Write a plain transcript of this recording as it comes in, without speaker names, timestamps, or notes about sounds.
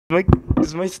My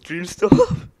is my stream still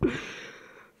up?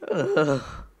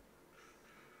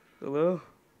 Hello?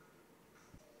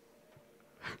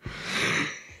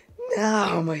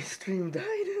 Now my stream died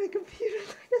and my computer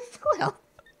died as well.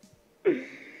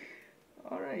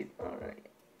 Alright.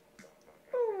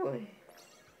 Oh boy.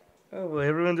 Oh boy,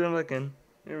 everyone join back in.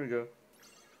 Here we go.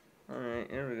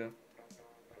 Alright, here we go.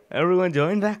 Everyone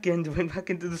join back into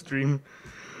the stream.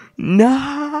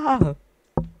 No!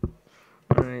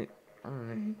 Alright.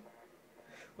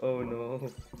 Oh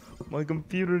no. My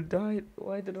computer died.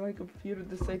 Why did my computer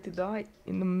decide to die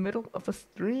in the middle of a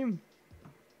stream?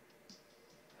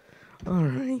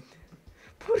 Alright.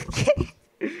 ¿Por qué?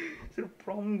 Is there a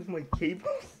problem with my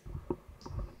cables?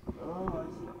 Oh, I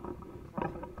see.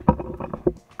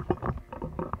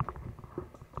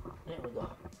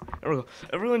 There we go.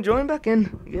 Everyone join back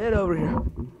in. Get over here.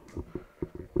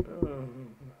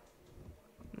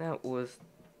 That was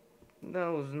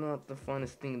not the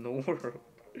funnest thing in the world.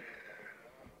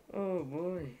 Oh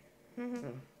boy.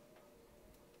 God.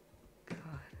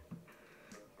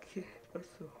 Okay,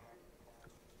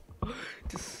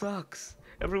 this sucks.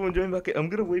 Everyone join back in. I'm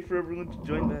gonna wait for everyone to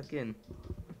join back in.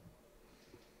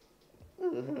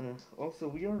 Also,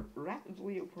 we are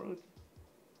rapidly approaching.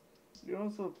 We're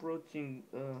also approaching.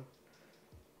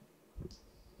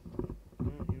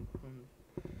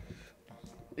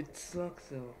 It sucks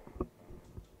though.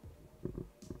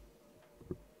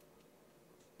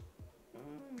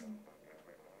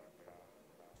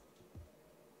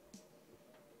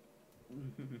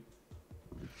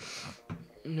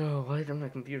 No, why did my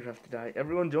computer have to die?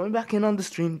 Everyone join back in on the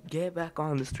stream. Get back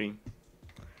on the stream.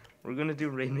 We're gonna do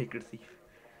Rainmaker Thief.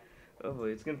 Oh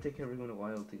boy, it's gonna take everyone a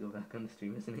while to go back on the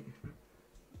stream, isn't it?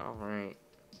 Alright.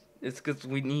 It's because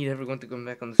we need everyone to come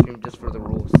back on the stream just for the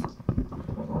rules.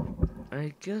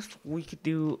 I guess we could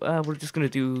do, we're just gonna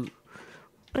do,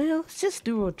 let's just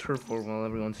do a turf war while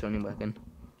everyone's joining back in.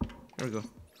 There we go.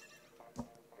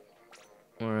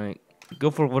 Alright. Go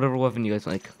for whatever weapon you guys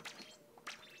like.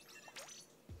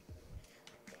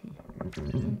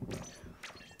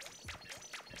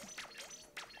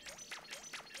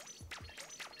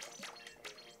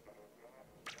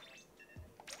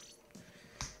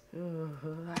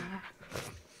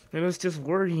 I was just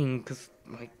worrying because,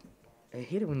 like, I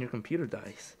hate it when your computer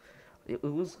dies. It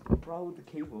was a problem with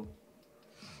the cable.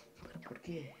 Pero ¿por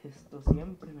qué? Esto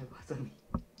siempre me pasa a mí.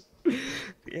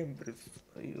 Siempre.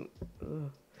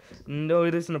 No,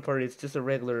 it isn't a party. It's just a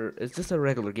regular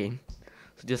game.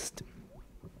 So just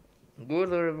go with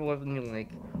whatever weapon you like.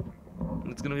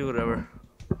 It's gonna be whatever.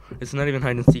 It's not even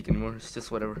hide and seek anymore. It's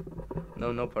just whatever.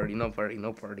 No party. No,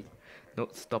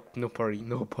 stop. No party.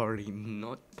 Not party.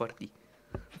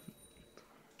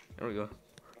 There we go.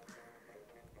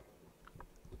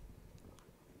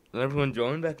 Everyone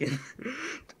join back in.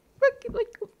 Back in my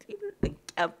computer. I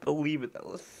can't believe it. That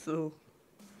was so.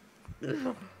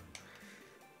 I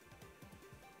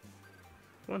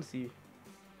want to see you.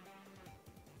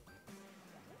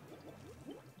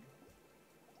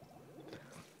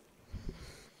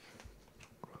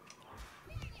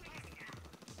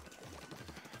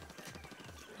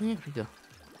 There we go.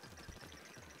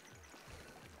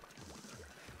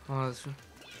 Oh, that's right.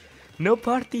 No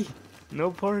party.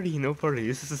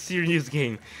 This is a serious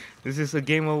game. This is a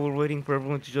game while we're waiting for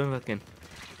everyone to join back in.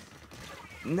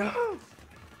 No!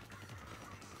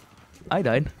 I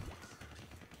died.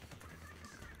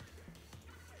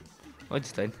 I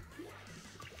just died.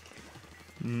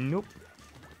 Nope.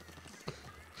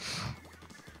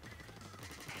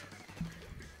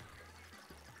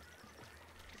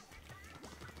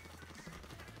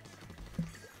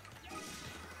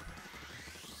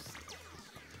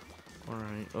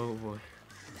 Alright, oh boy.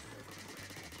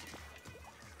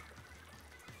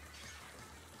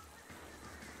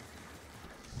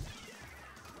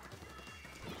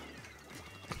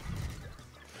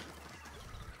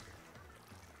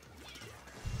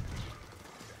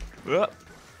 Well,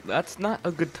 that's not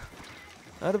a good time.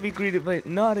 Not to be greeted by,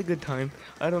 not a good time.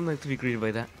 I don't like to be greeted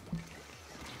by that.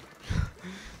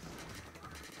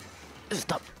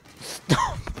 Stop.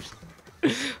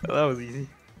 That was easy.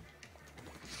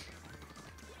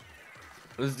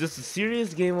 It was just a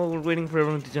serious game while we're waiting for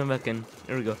everyone to jump back in.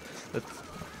 Here we go. Let's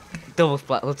double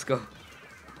spot. Let's go.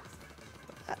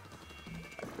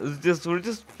 We're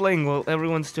just playing while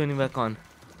everyone's joining back on.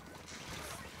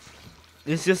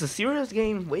 It's just a serious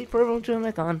game. Wait for everyone to join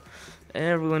back on. And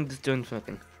everyone just joins back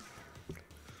in.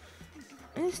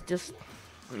 It's just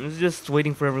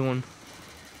waiting for everyone.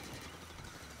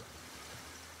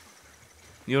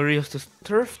 You're used to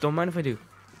turf? Don't mind if I do.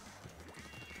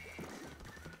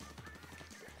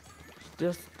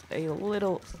 Just a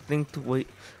little thing to wait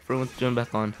for everyone to join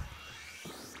back on.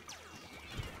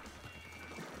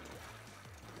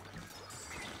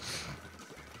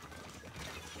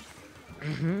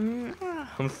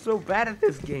 I'm so bad at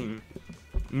this game.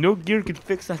 No gear can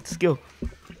fix that skill.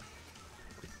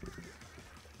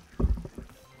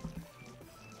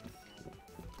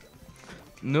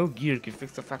 No gear can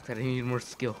fix the fact that I need more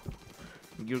skill.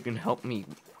 Gear can help me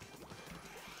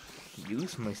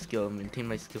use my skill, maintain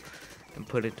my skill, and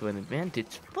put it to an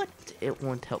advantage, but it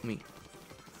won't help me.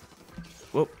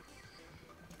 Whoop.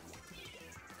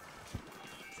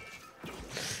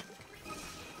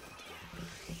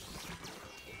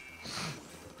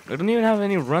 I don't even have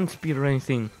any run speed or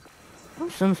anything. Or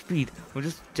some speed. I'm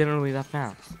just generally that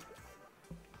fast.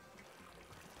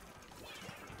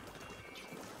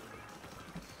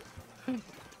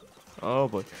 Oh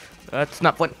boy. That's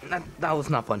not fun. That was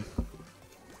not fun.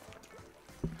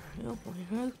 Oh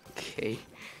boy. Okay.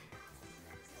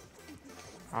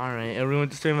 Alright, everyone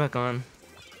just turn back on.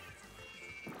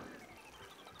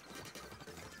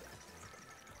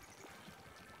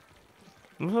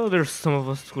 Well, there's some of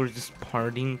us who are just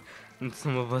partying, and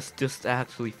some of us just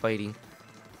actually fighting.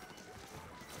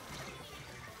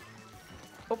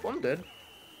 Oh, I'm dead.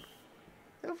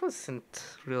 That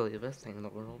wasn't really the best thing in the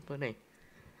world, but hey.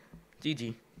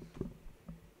 GG.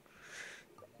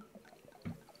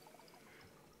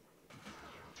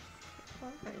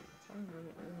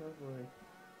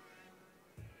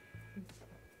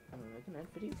 Alright, I can add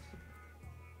videos.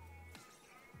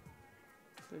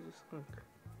 They just click.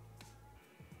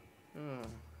 Oh.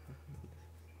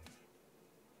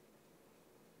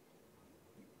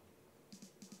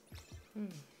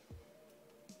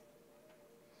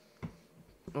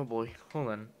 Oh boy, hold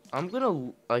on.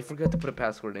 I forgot to put a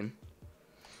password in.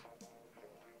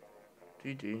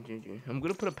 GG. I'm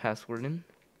gonna put a password in.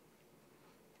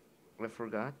 I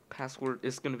forgot. Password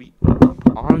is gonna be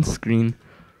on screen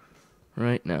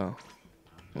right now.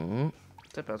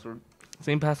 That password.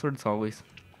 Same password as always.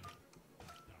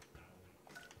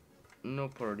 No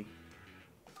party.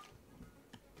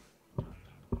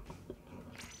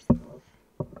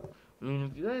 I mean,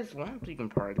 if you guys want, you can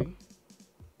party.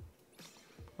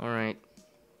 Alright.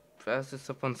 Fastest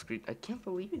up on screen. I can't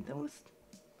believe it. That was...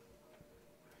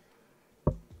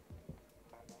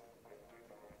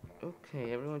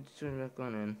 Okay, everyone just turn back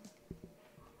on in.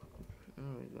 There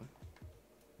we go.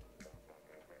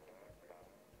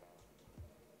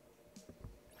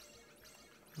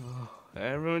 Oh,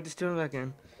 everyone just turn back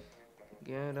in.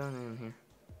 Get on in here.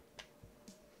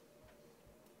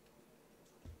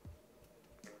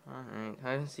 Alright,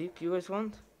 hide and seek, you guys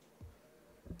want?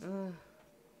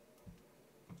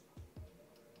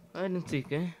 Hide and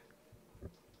seek, eh?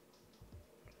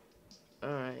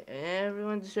 Alright,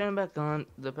 everyone just turn back on.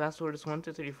 The password is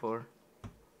 1234.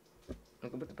 I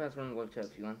can put the password in the web chat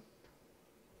if you want.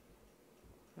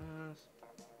 Pass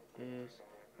is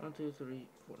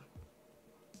 1234.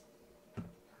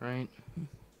 Right.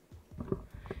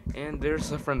 And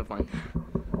there's a friend of mine.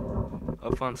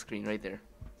 Up on screen right there.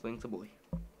 Link's a boy.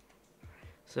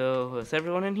 So, is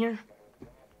everyone in here?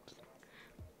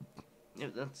 Yeah,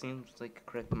 that seems like a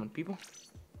correct amount of people.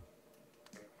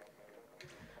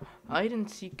 Hide and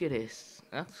seek it is.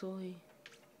 Actually.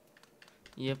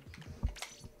 Yep.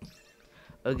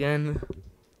 Again.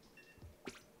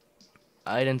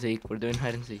 Hide and seek. We're doing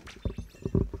hide and seek.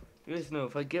 You guys know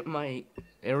if I get my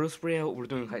arrow spray out, we're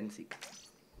doing hide and seek.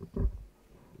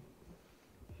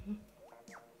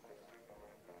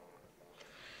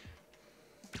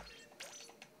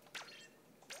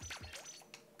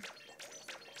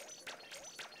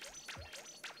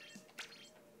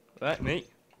 Right, mate.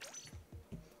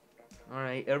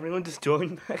 Alright, everyone just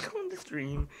joined back on the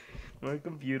stream. My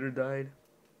computer died.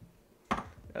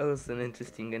 That was an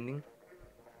interesting ending.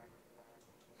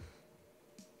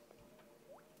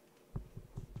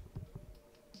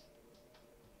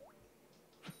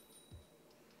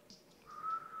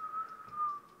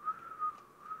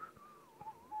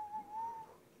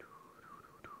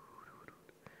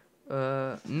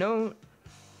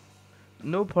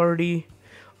 No party.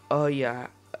 Yeah.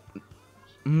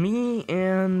 Me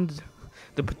and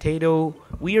the potato,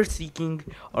 we are seeking.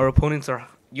 Our opponents are,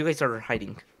 you guys are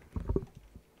hiding.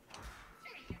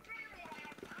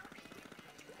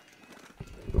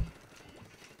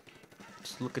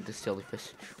 Just look at this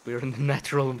jellyfish. We are in the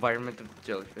natural environment of the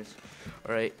jellyfish.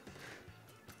 Alright.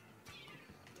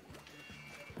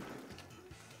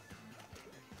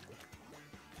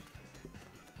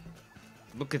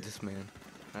 Look at this man.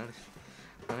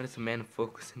 That is a man of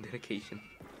focus and dedication.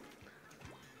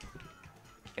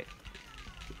 Okay.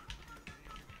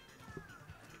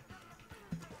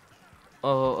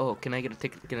 Oh, can I get a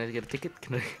ticket? Can I get a ticket?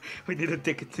 Can I? We need a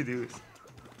ticket to do this.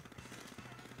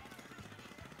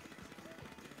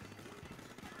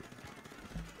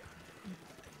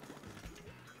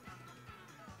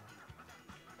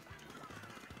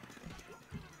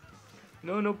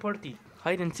 No, no party.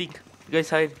 Hide and seek. You guys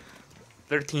hide.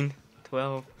 13,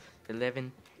 12,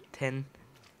 11, 10,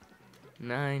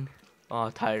 9. Oh,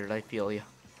 tired, I feel ya.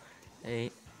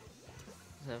 8,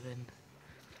 7,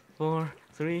 4,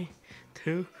 3,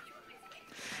 2.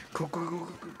 Go, go, go, go,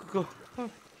 go, go, go.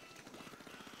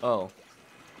 Oh.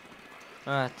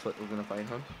 That's what we're gonna find,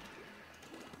 huh?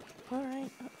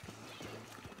 Alright.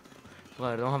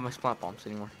 Well, I don't have my splat bombs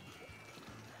anymore.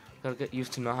 Gotta get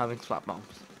used to not having splat bombs.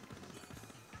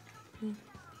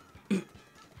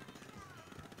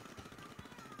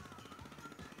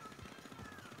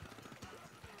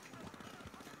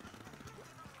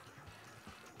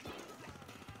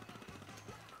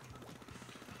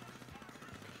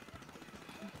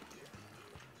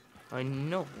 I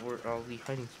know where all the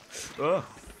hiding. Oh.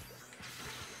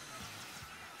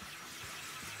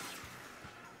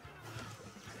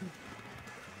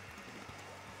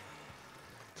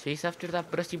 Chase after that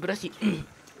brushy brushy.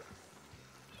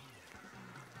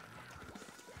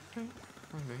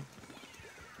 Alright.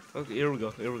 Okay, here we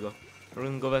go, here we go. We're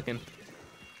gonna go back in.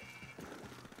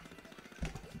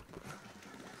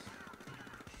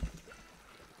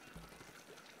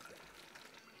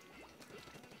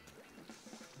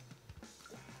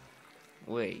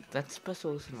 Wait, that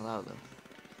special isn't allowed though.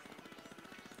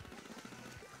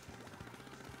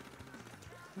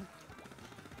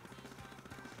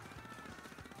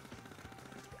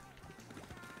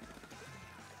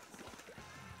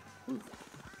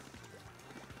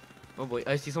 Oh boy,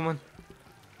 I see someone.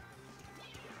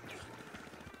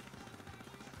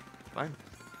 Fine.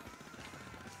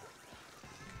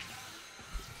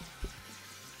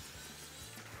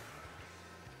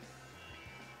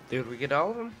 Did we get all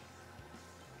of them?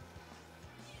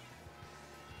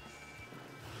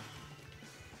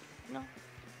 No.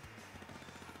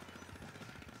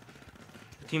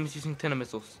 The team is using 10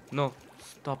 missiles. No,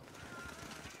 stop.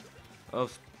 Oh.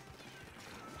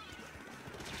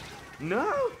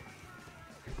 No!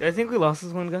 I think we lost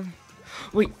this one gun.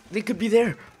 Wait, they could be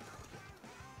there.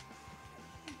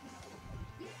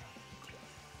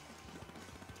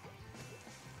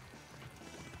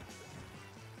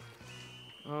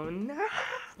 Oh no!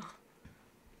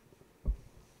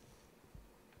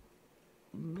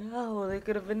 No, they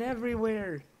could have been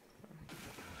everywhere.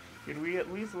 Did we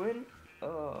at least win?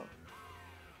 Oh.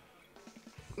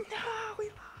 No, we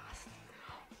lost.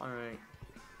 Alright.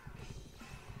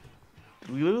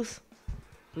 Did we lose?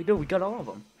 We do, we got all of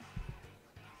them.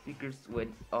 Seekers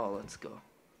win. Oh, let's go.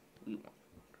 We won.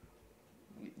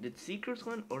 Did Seekers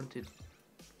win or did...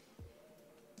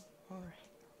 Alright.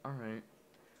 Alright.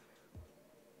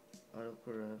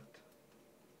 Autocorrect.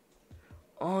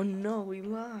 Oh no, we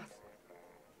lost.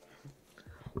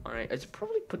 Alright, I should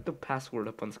probably put the password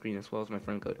up on screen as well as my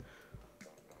friend code.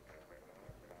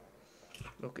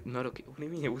 Okay, not okay. What do you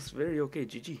mean? It was very okay.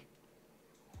 GG.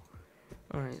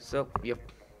 Alright, so, yep.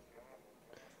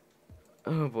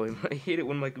 Oh boy, I hate it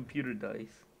when my computer dies.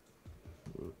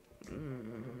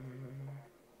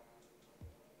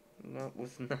 That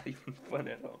was not even fun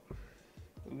at all.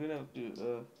 I'm gonna have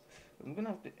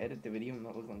to edit the video. I'm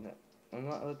not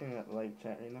looking at live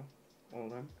chat right now.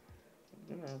 Hold on.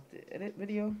 I'm gonna have to edit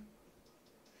video.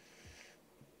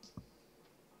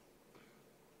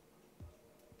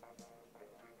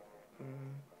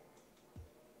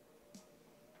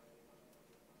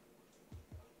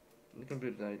 The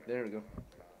computer died. There we go.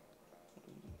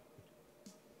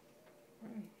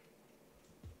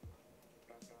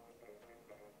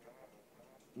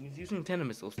 He's using 10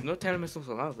 missiles. No 10 missiles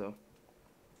allowed though.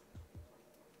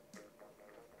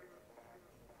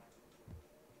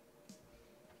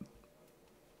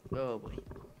 Oh boy.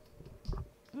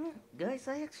 Guys,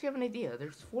 I actually have an idea.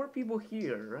 There's 4 people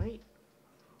here, right?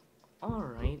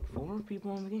 Alright, 4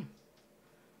 people in the game.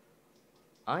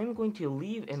 I'm going to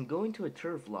leave and go into a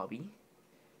turf lobby.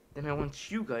 Then I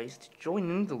want you guys to join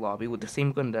in the lobby with the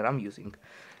same gun that I'm using.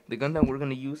 The gun that we're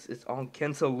going to use is on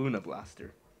Kensa Luna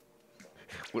Blaster.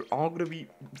 We're all going to be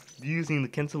using the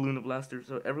Kensa Luna Blaster,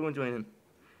 so everyone join in.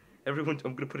 Everyone,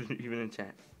 I'm going to put it even in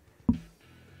chat.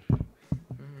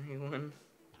 Everyone.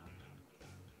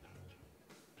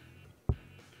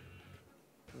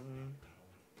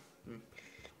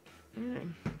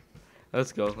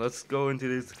 Let's go. Let's go into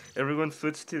this. Everyone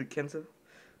switch to Kensa.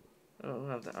 Oh,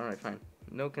 have that. Alright, fine.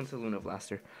 No Kensa Luna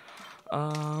Blaster.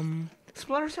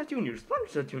 Splatterstar Jr.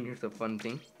 Splatterstar Jr. is a fun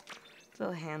thing. It's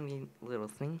a handy little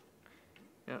thing.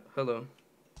 Yeah, hello.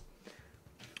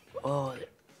 Oh,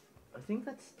 I think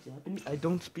that's Japanese. I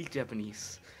don't speak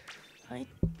Japanese. I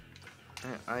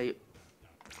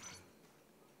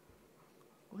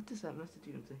what does that message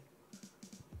even say?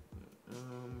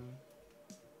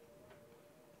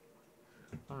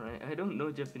 Alright, I don't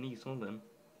know Japanese, hold on.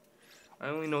 I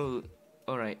only know,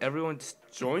 alright, everyone just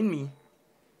join me.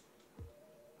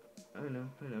 I know.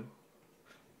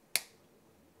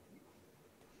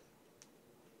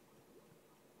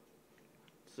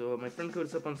 So my friend code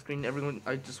is up on screen. Everyone,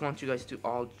 I just want you guys to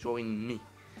all join me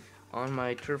on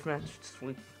my turf match. Just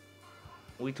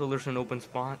wait till there's an open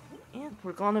spot. And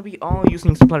we're gonna be all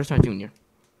using Splatoon Junior.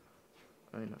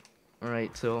 I know.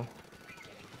 Alright, so.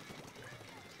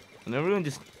 And everyone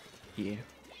just. Yeah.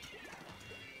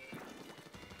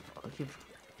 Okay.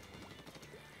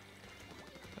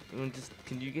 Everyone just.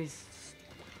 Can you guys.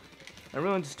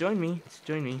 Everyone just join me. Just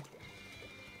join me.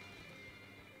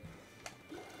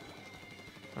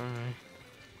 Alright.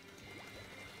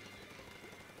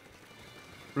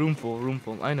 Room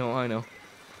full. I know.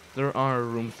 There are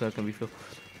rooms that can be filled.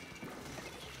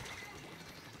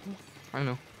 I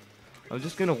know. I'm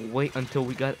just gonna wait until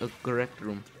we got a correct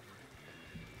room.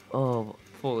 Oh,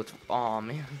 full. It's. Aw,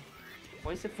 man.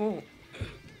 Why is it full?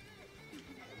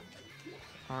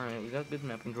 Alright, we got good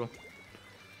map control.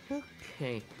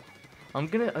 Okay. I'm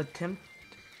gonna attempt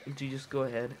to just go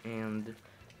ahead and,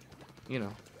 you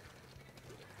know,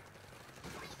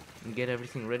 get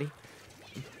everything ready.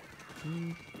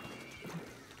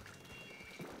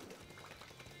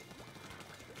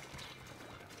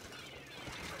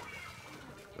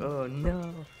 Oh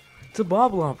no, it's a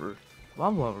Bob Lopper.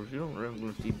 You don't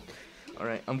remember see.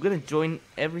 Alright, I'm gonna join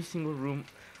every single room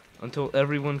until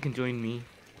everyone can join me.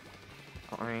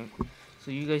 Alright,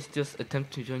 so you guys just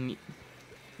attempt to join me.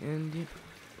 And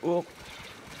oh,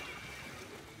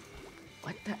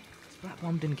 what the? Splat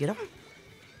bomb didn't get him?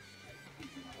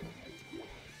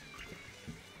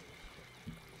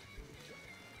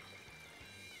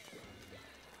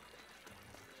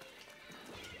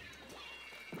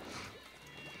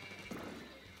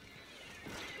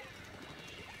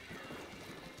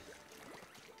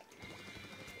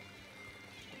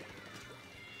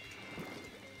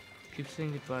 Keep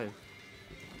saying goodbye.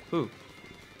 Who?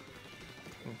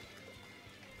 Oh.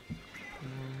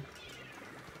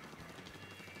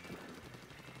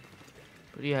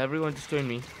 But yeah, everyone just join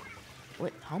me.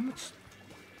 Wait, how much?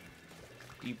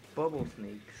 The bubble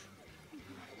snakes.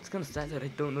 It's kind of sad that I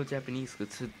don't know Japanese.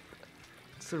 It's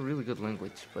a really good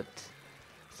language, but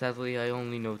sadly I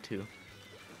only know two.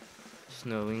 Just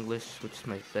know English, which is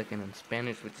my second, and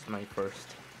Spanish, which is my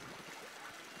first.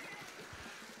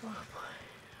 Oh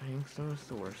boy, Rainstorm is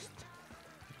the worst.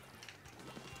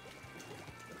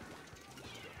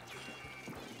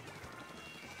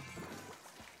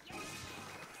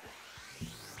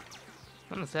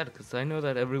 Kind of sad because I know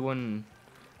that everyone,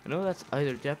 I know that's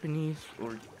either Japanese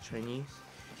or Chinese.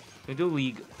 We do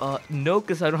League. No,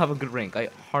 because I don't have a good rank. I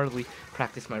hardly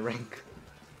practice my rank.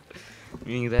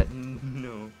 Meaning that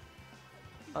no.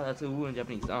 Oh, that's a woo in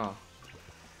Japanese. Ah.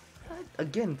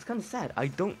 Again, it's kind of sad. I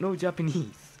don't know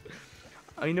Japanese.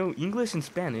 I know English and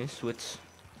Spanish, which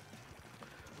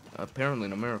apparently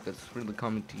in America it's really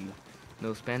common to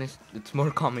know Spanish. It's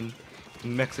more common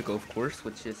in Mexico, of course,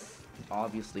 which is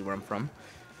obviously where I'm from.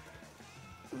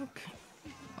 Okay.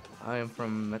 I am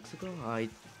from Mexico.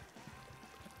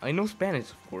 I know Spanish,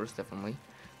 of course, definitely.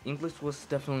 English was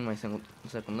definitely my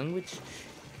second language.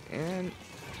 And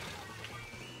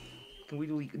can we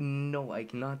do League? No, I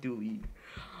cannot do League.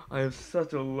 I have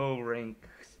such a low rank.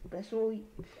 Especially,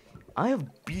 I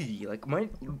have B. Like, my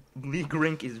League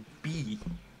rank is B.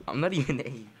 I'm not even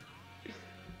A.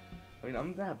 I mean,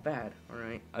 I'm that bad,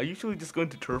 alright? I usually just go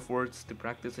into turf wars to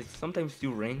practice. I sometimes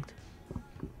do ranked.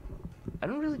 I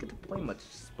don't really get to play much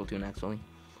Splatoon, actually.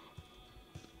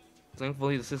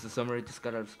 Thankfully, this is the summer. I just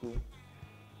got out of school.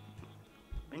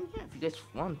 And yeah, if you guys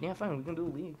want, yeah, fine, we can do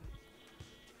a League.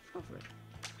 Let's go for it.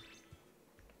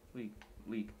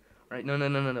 League. Alright, no.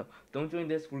 Don't join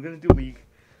this. We're gonna do League.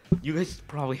 You guys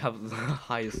probably have the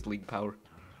highest League power.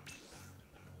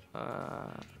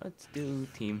 Let's do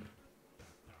team.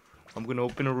 I'm gonna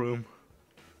open a room.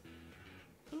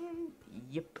 And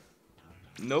yep.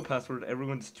 No password.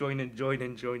 Everyone just join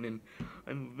in.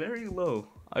 I'm very low.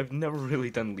 I've never really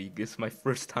done League. It's my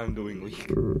first time doing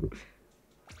League.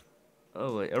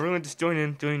 Oh wait, everyone just join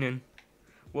in.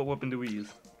 What weapon do we use?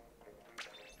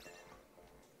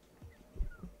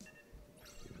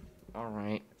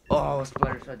 Alright. Oh,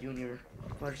 Splattershot Junior.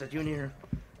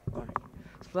 Alright.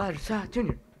 Splattershot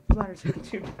Junior.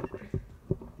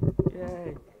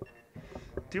 Yay.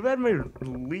 Too bad my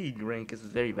league rank is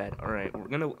very bad. All right, I'm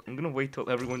gonna wait till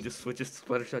everyone just switches to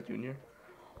Splattershot Junior.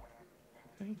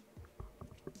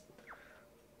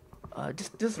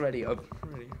 Just ready up.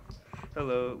 Ready.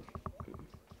 Hello.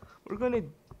 We're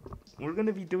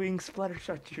gonna be doing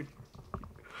Splattershot Junior.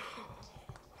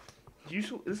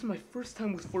 Usually, this is my first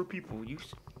time with 4 people.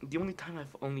 The only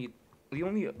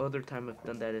other time I've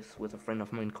done that is with a friend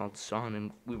of mine called Sean,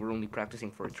 and we were only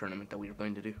practicing for a tournament that we were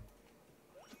going to do.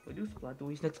 We do Splat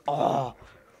Louise next. Oh,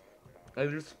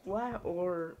 either Splat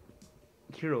or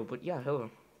Hero. But yeah, hello,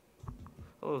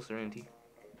 Serenity.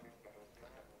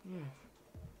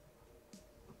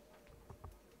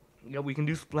 Yeah, we can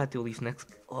do Splat Louise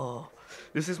next. Oh,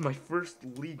 this is my first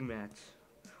league match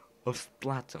of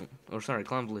Splatoon. Or sorry,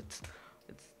 Clown Blitz.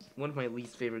 It's one of my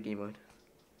least favorite game mode.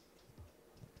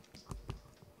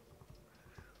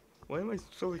 Why am I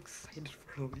so excited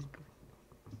for a league?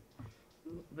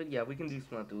 But yeah, we can do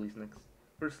Splat Duelies next.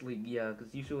 First league, yeah,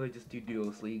 because usually I just do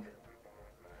Duos League.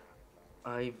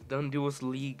 I've done Duos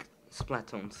League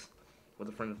Splatoons with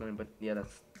a friend of mine, but yeah,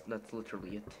 that's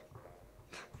literally it.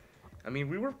 I mean,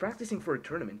 we were practicing for a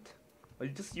tournament. I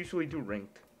just usually do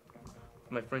ranked.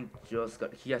 My friend just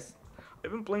got,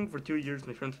 I've been playing for 2 years,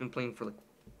 my friend's been playing for like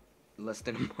less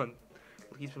than a month.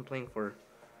 Well, he's been playing for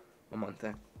a month,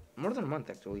 more than a month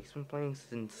actually. He's been playing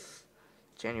since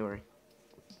January.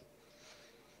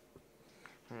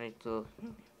 Alright, so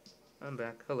I'm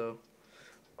back. Hello.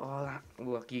 Oh,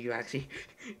 lucky you actually.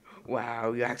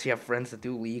 Wow, you actually have friends that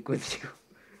do League with you.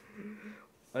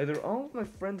 Either all of my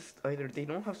friends, either they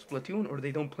don't have Splatoon or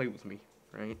they don't play with me,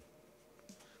 right?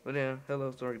 But yeah,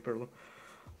 hello, sorry, Perlo.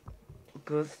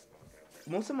 Because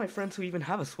most of my friends who even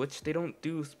have a Switch, they don't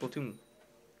do Splatoon.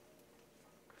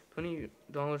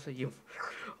 $20 a year.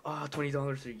 Ah,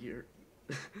 $20 a year.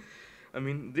 I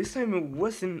mean, this time it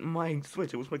wasn't my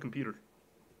Switch, it was my computer.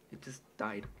 It just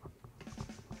died.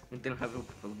 It didn't have open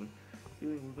development.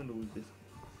 We're gonna lose this.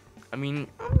 I mean,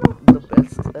 I'm not the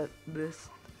best at this.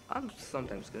 I'm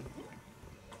sometimes good.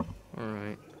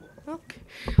 Alright. Okay.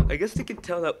 I guess they can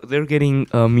tell that they're getting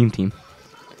a meme team.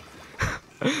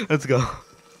 Let's go.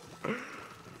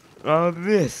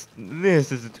 This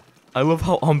is... I love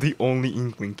how I'm the only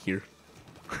Inkling here.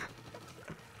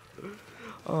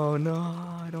 Oh no,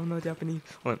 I don't know Japanese.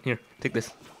 Hold on, here, take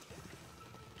this.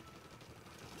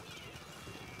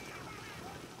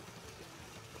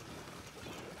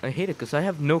 I hate it because I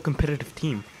have no competitive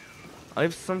team. I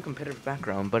have some competitive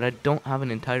background, but I don't have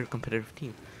an entire competitive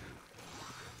team.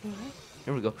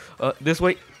 Here we go. This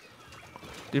way.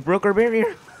 They broke our barrier.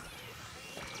 I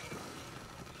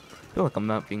feel like I'm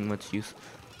not being much use.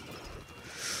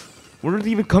 Where are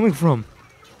they even coming from?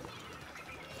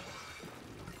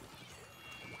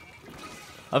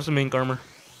 I have some ink armor.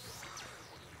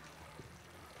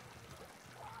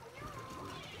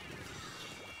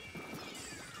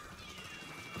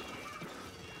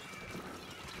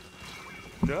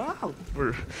 No, I don't think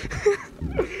we're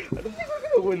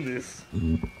gonna win this.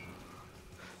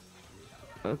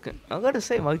 Okay, I gotta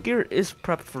say, my gear is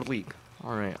prepped for League.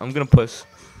 Alright, I'm gonna push.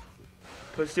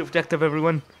 Push the objective,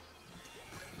 everyone.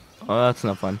 Oh, that's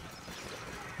not fun.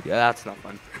 Yeah, that's not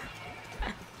fun.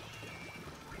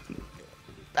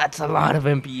 That's a lot of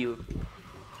MPU.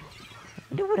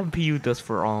 I know what MPU does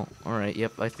for all. Alright,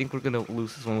 yep, I think we're gonna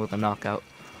lose this one with a knockout.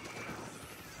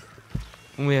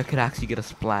 Only I could actually get a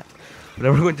splat. But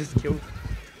everyone just killed.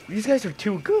 These guys are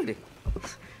too good.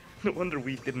 No wonder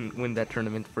we didn't win that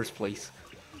tournament in first place.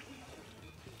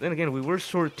 Then again, we were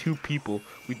short 2 people.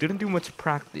 We didn't do much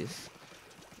practice.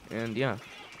 And yeah.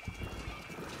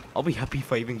 I'll be happy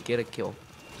if I even get a kill.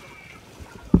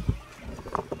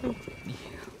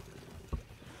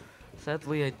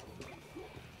 Sadly,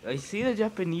 I see the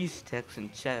Japanese text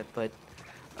in chat, but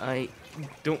I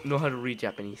don't know how to read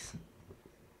Japanese.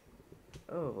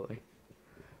 Oh boy.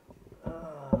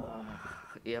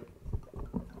 Yep.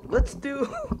 Let's do...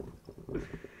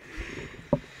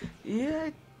 Yeah,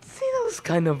 see, that was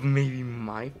kind of maybe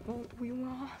my fault we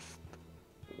lost.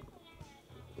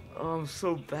 Oh, I'm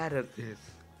so bad at this.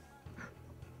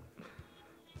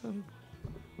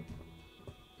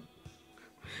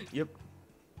 Yep.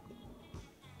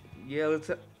 Yeah,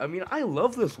 I mean, I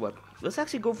love this weapon. Let's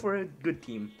actually go for a good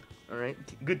team. Alright?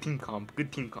 Good team comp.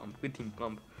 Good team comp. Good team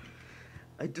comp.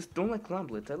 I just don't like Clown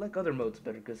Blitz. I like other modes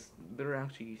better because they're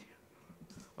actually easier.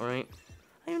 Alright?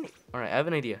 Alright, I have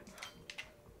an idea.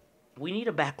 We need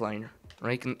a backliner.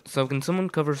 Right? So can someone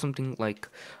cover something like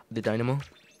the Dynamo?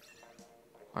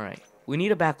 Alright. We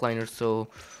need a backliner, so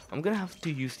I'm gonna have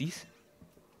to use these.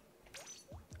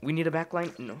 We need a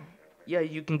backline? No. Yeah,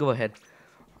 you can go ahead.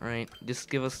 Alright,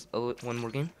 just give us one more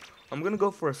game. I'm gonna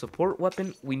go for a support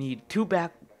weapon. We need two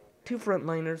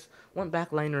frontliners, one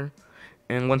backliner,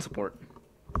 and one support.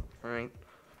 All right.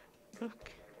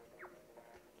 Okay.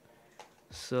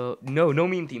 So no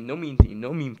meme team, no meme team,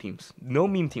 no meme teams, no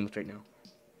meme teams right now.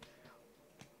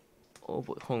 Oh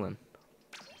boy, hold on.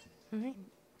 All right.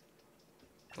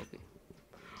 Okay.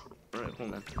 All right,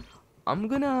 hold on. I'm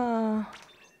gonna.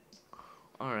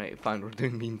 All right, fine. We're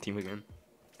doing meme team again.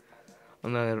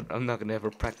 I'm not gonna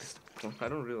ever practice. I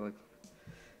don't really like.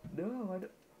 No,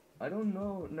 I don't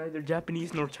know neither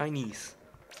Japanese nor Chinese.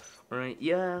 All right.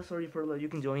 Yeah. Sorry, Perla. You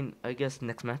can join. I guess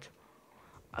next match.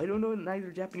 I don't know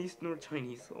neither Japanese nor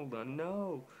Chinese. Hold on.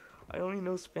 No. I only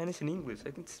know Spanish and English.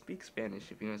 I can speak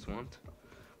Spanish if you guys want.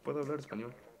 Puedo hablar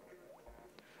español.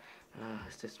 Ah,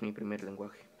 este es mi primer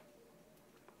lenguaje.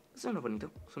 Suena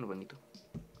bonito. Suena bonito.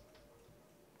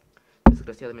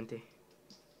 Desgraciadamente.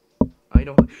 Ay,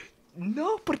 no.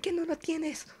 No, ¿por qué no lo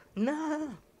tienes?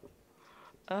 No.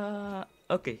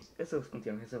 Okay. Eso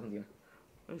funciona, eso funciona.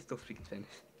 I still speak Spanish.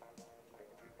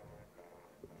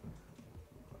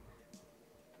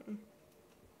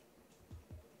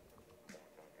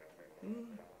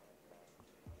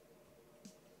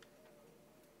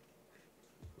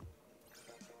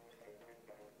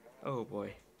 Oh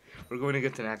boy. We're going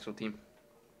against an actual team.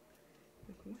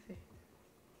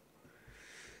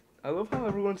 I love how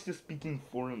everyone's just speaking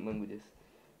foreign languages.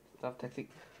 Stop texting.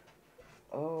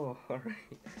 Oh, alright.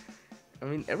 I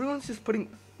mean, everyone's just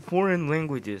putting foreign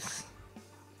languages.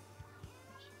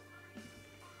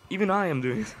 Even I am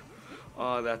doing it.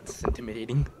 Oh, that's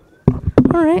intimidating.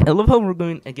 Alright, I love how we're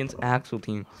going against actual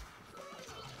team.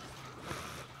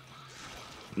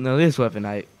 Now this weapon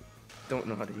I don't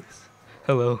know how to use.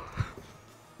 Hello.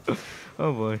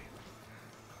 Oh boy.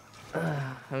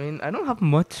 I mean, I don't have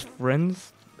much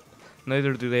friends.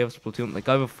 Neither do they have Splatoon. Like,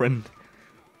 I have a friend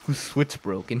whose Switch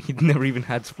broke and he'd never even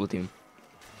had Splatoon.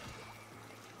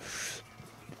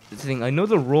 The thing, I know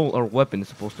the role our weapon is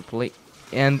supposed to play,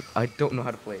 and I don't know how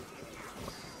to play it.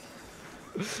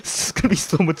 It's just gonna be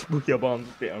so much booyah bombs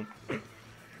down.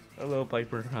 Hello,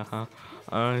 Piper.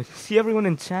 Haha. See everyone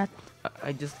in chat?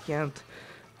 I just can't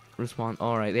respond.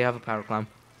 Alright, they have a power clamp.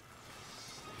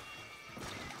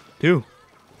 Two.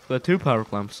 Got two power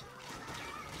clamps.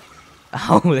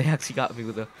 Oh, they actually got me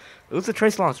with a. It was a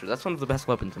trace launcher. That's one of the best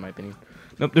weapons in my opinion.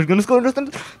 Nope, they're gonna score. They're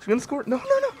gonna score. No.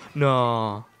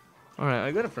 All right,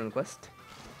 I got a friend request.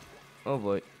 Oh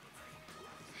boy.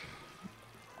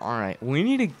 All right, we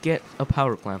need to get a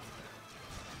power clamp.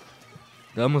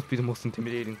 That must be the most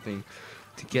intimidating thing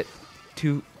to get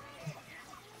to.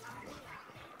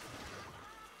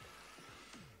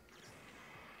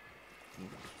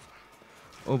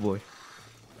 Oh boy.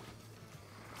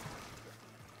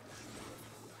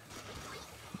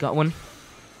 Got one.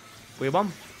 Wait,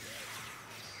 bomb.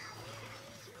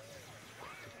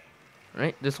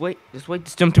 Alright, this way.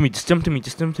 Just jump to me. Just jump to me.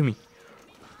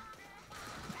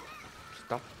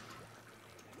 Stop.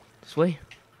 This way.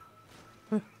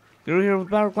 Get over here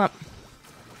with power clamp.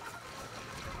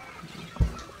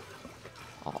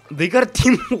 Oh, they got a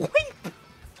team wipe.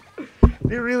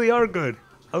 They really are good.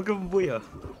 I'll give them booyah.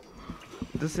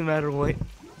 Doesn't matter what.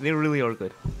 They really are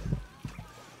good.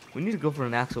 We need to go for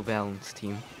an actual balance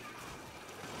team.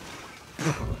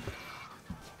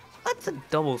 That's a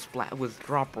double splat with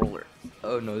drop roller.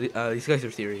 Oh no, these guys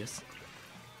are serious.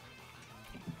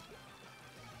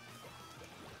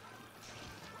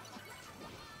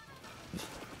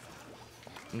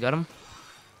 Got him?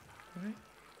 Alright.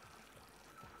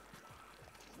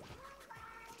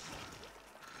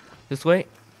 This way.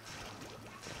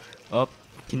 Up.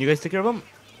 Can you guys take care of him?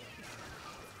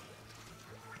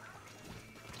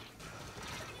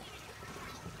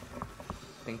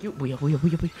 Thank you.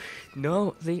 Booyah.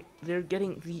 No, they're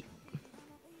getting the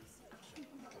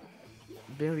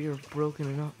barrier broken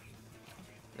enough.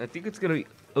 I think it's gonna be.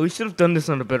 Oh, we should have done this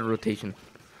on a better rotation.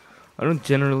 I don't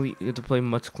generally get to play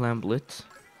much clan blitz,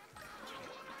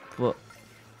 but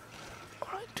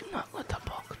alright, do not let that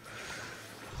ball go.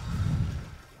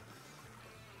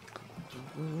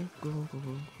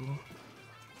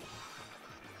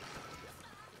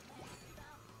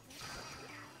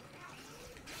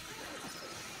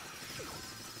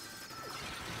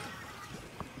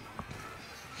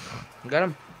 Got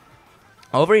him.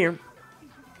 Over here.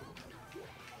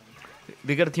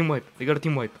 They got a team wipe.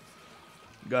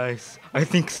 Guys, I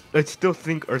still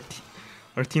think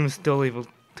our team is still able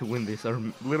to win this. Our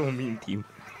little mean team.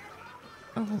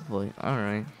 Oh boy. All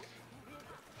right.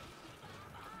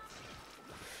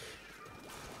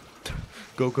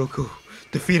 Go.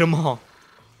 Defeat them all.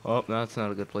 Oh, that's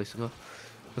not a good place to go.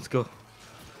 Let's go.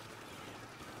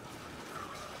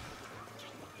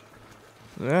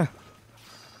 Yeah.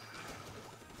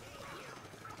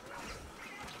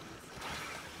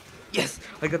 Yes!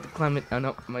 I got to climb it. Oh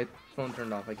no, my phone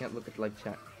turned off. I can't look at live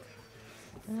chat.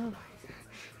 Oh.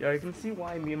 Yeah, I can see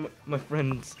why me and my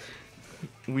friends,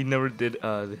 we never did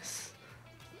this.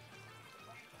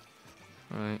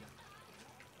 Alright.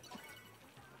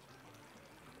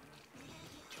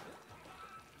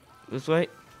 This way.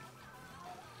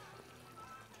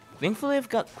 Thankfully, I've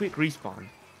got quick respawn.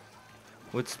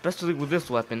 Especially with this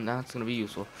weapon, that's gonna be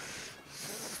useful.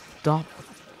 Stop.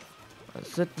 I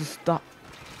said to stop.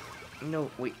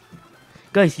 No, wait.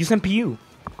 Guys, use MPU.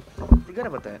 Forget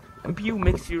about that. MPU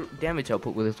makes your damage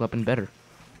output with this weapon better.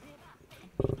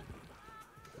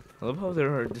 I love how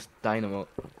there are just dynamo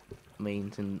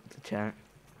mains in the chat.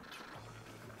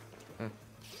 How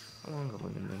long have I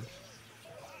been doing this?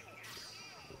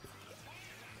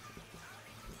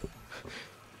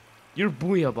 Your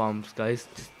booyah bombs, guys,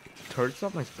 just turns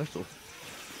off my special.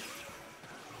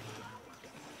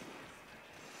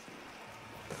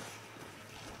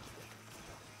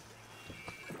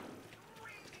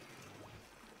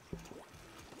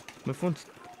 My phone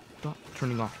stop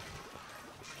turning off.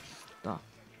 Stop.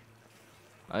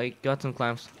 I got some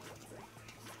clamps.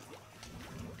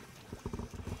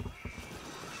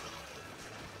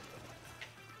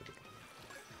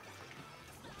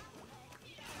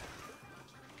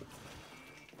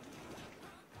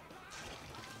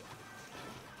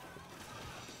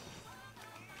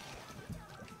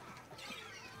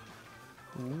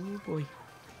 Oh boy.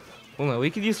 Hold on, we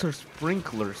could use our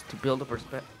sprinklers to build up our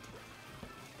spec.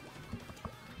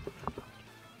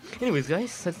 Anyways,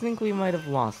 guys, I think we might have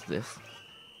lost this.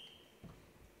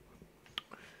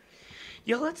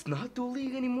 Yeah, let's not do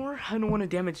League anymore. I don't want to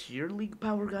damage your League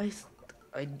power, guys.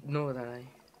 I know that I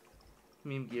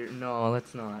mean gear. No,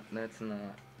 let's not. Let's not.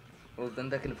 Well, then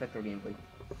that can affect our gameplay.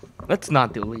 Let's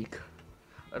not do League.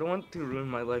 I don't want to ruin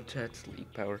my live chat's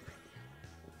League power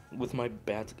with my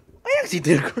bad. I actually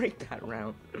did great that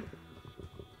round.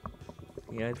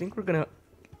 Yeah, I think we're gonna.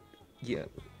 Yeah,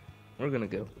 we're gonna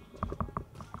go.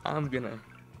 I'm gonna.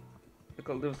 Look,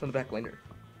 I'll live on the backliner.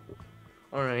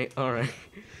 Alright, alright.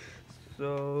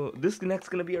 So, this next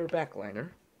gonna be our backliner.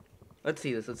 Let's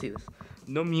see this, let's see this.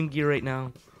 No meme gear right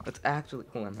now. Let's actually.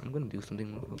 Hold on, I'm gonna do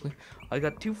something real quickly. I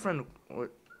got two friend.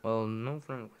 Well, no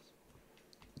friend requests.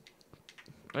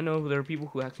 I know there are people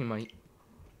who actually might.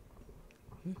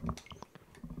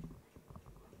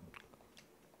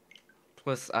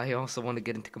 Plus, I also want to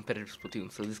get into competitive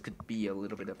Splatoon, so this could be a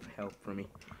little bit of help for me.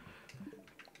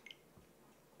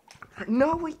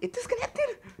 No, wait, it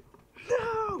disconnected!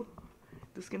 No!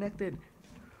 Disconnected.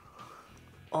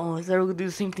 Oh, I thought we could do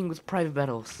the same thing with private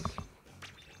battles.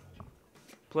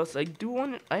 Plus, I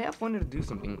have wanted to do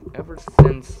something ever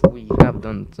since we have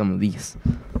done some of these.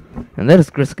 And that is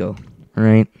Grisco,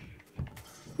 right?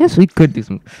 Yes, we could do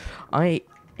some. I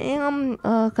am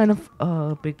kind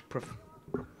of big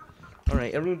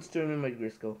Alright, everyone's turning my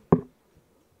Grisco.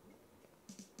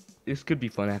 This could be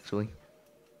fun, actually.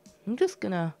 I'm just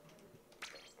gonna.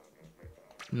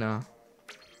 Nah.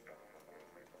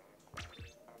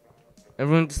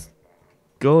 Everyone just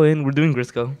go in. We're doing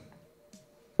Grisco.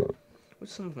 Which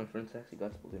some of my friends actually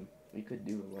got Splatoon. We could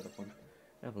do a lot of fun.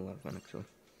 I have a lot of fun, actually.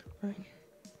 Alright.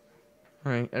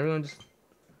 Alright, everyone just.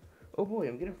 Oh boy,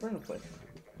 I'm getting friend requests.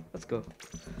 Let's go.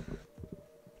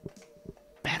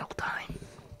 Battle time.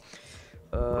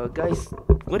 Guys,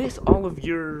 what is all of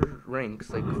your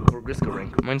ranks, like, for Grisco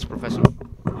rank? Mine's professional.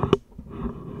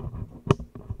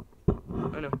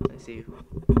 Oh no, I see you.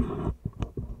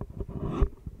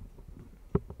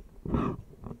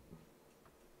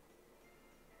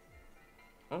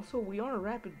 Also, we are a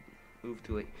rapid move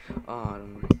too late. Ah,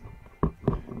 don't worry.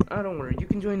 Ah, don't worry. You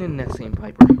can join in next game,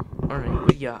 Piper. Alright,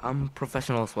 but yeah, I'm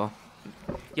professional as well.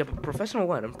 Yeah, but professional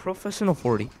what? I'm professional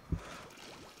 40.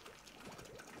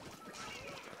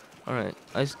 Alright,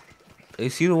 I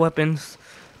see the weapons.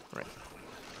 Right.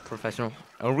 Professional.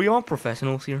 Are we all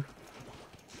professionals here?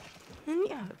 And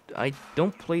yeah, I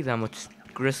don't play that much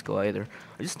Grisco either.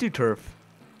 I just do turf.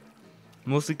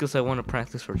 Mostly because I want to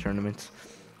practice for tournaments.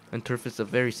 And turf is a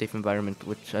very safe environment,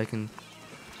 which I can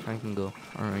go.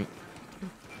 Alright.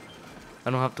 I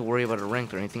don't have to worry about a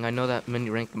rank or anything. I know that many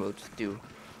ranked modes do.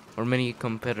 Or many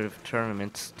competitive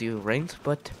tournaments do ranked,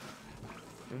 but...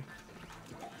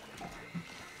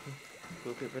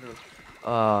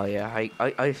 yeah,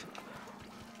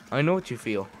 I know what you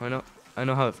feel. I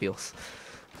know how it feels.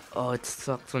 Oh, it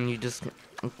sucks when you just...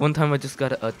 One time I just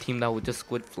got a team that would just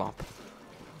squid flop.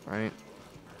 Right?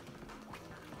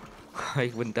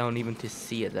 I went down even to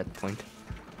C at that point.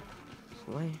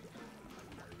 So why?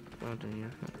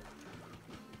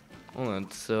 Hold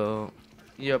on, so...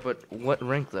 Yeah, but what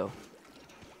rank though?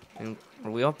 And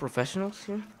are we all professionals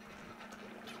here?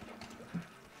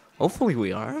 Hopefully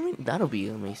we are. I mean, that'll be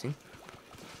amazing.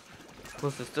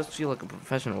 Plus, this does feel like a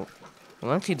professional.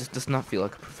 Well, actually, this does not feel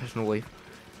like a professional wave.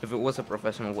 If it was a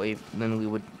professional wave, then we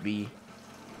would be...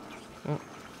 Oh,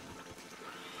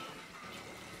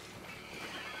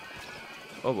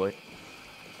 oh boy.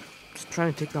 Just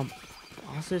trying to take down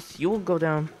bosses. You will go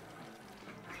down.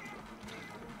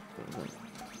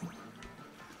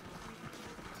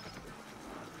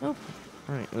 Oh,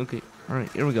 alright, okay.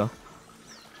 Alright, here we go.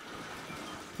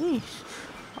 Yeesh.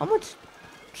 How much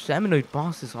Salmonoid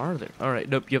bosses are there? Alright,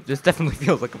 nope, yep, this definitely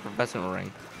feels like a professional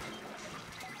rank.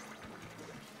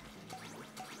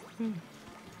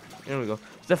 There we go.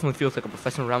 This definitely feels like a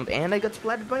professional round, and I got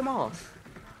splattered by moss.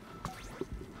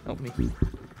 Help me.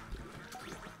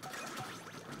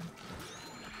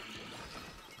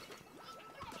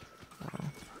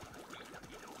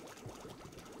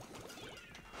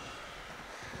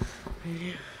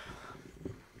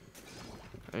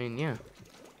 I mean, yeah.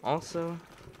 Also,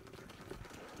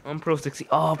 I'm pro 60.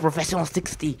 Oh, professional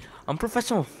 60. I'm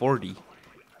professional 40.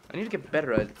 I need to get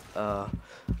better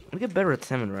at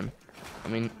salmon run. I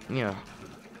mean, yeah.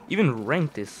 Even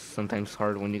ranked is sometimes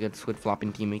hard when you get squid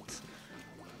flopping teammates.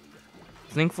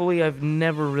 Thankfully, I've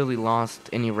never really lost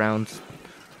any rounds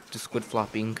to squid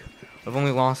flopping. I've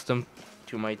only lost them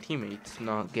to my teammates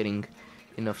not getting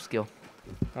enough skill.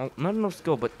 Well, not enough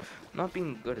skill, but not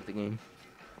being good at the game.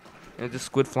 And just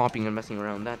squid flopping and messing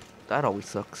around. That always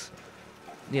sucks.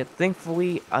 Yeah,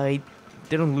 thankfully, I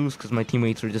didn't lose because my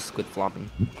teammates were just squid flopping.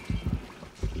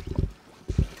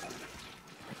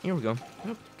 Here we go.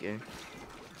 Okay.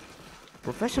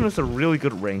 Professional is a really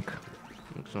good rank,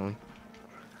 actually.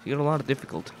 You get a lot of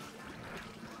difficulty.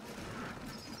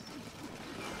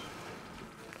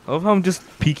 I love how I'm just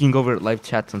peeking over at live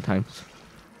chat sometimes.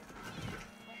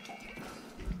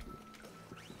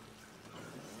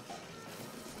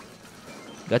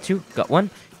 Got you? Got one?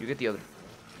 You get the other.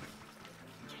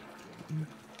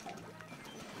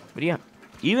 But yeah,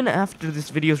 even after this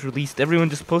video is released, everyone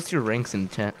just post your ranks in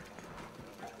the chat.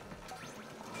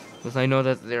 Because I know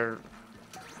that they're...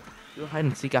 Do hide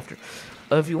and seek after.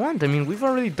 If you want, I mean, we've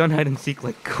already done hide and seek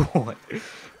like, what?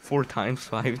 4 times,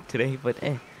 5 today, but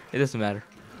it doesn't matter.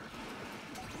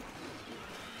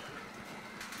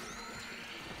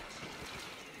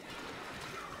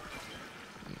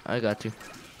 I got you.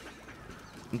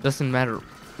 It doesn't matter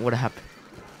what happened.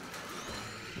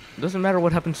 It doesn't matter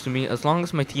what happens to me, as long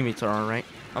as my teammates are alright.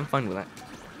 I'm fine with that.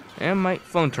 And my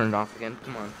phone turned off again,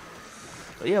 come on.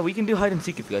 But yeah, we can do hide and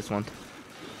seek if you guys want.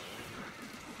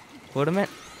 What am I?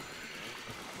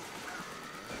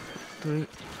 3.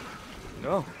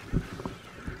 No.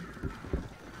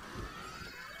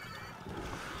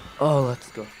 Oh,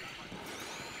 let's go.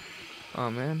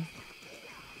 Oh man.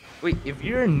 Wait, if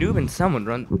you're a noob in salmon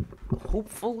run,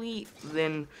 hopefully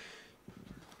then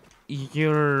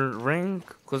your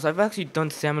rank, because I've actually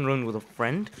done salmon run with a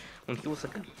friend when he was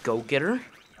like a go-getter,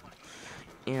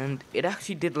 and it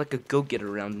actually did like a go-getter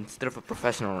round instead of a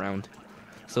professional round.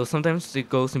 So sometimes it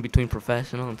goes in between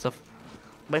professional and stuff.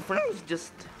 My friend was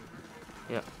just,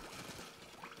 yeah.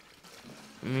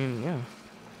 I mean, yeah.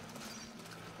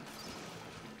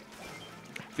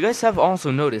 If you guys have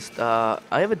also noticed, I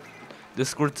have a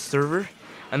Discord server,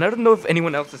 and I don't know if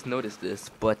anyone else has noticed this,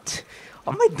 but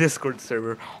on my Discord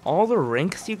server, all the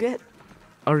ranks you get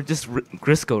are just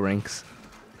Grisco ranks.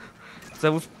 So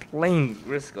I was playing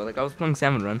Grisco, like I was playing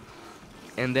Salmon Run,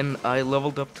 and then I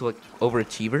leveled up to like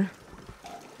Overachiever.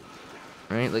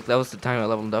 Right, like that was the time I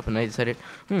leveled up, and I decided,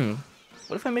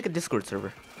 what if I make a Discord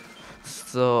server?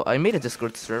 So I made a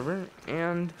Discord server,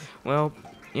 and well,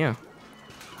 yeah.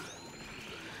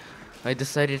 I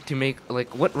decided to make,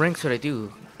 like, what rank should I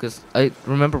do? Because I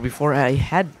remember before I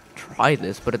had tried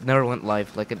this, but it never went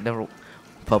live, like it never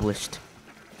published.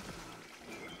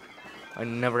 I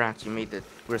never actually made the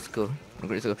Grisco,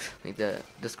 like the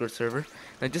Discord server.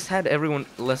 I just had everyone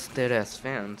listed as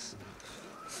fans.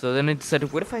 So then I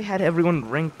decided, what if I had everyone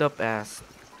ranked up as,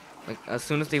 like, as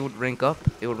soon as they would rank up,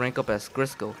 it would rank up as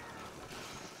Grisco.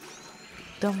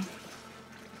 Dumb.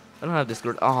 I don't have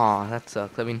Discord. Aw, that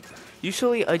sucks. I mean,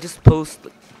 usually I just post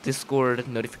Discord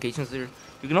notifications there.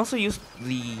 You can also use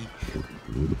the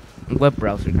web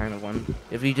browser kind of one.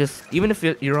 If you just, even if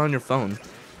you're on your phone,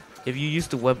 if you use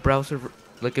the web browser,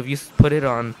 like if you put it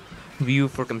on view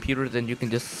for computer, then you can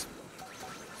just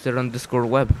set it on Discord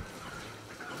web.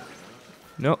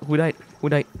 No, who died? Who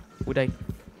died? Who died?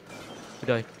 Who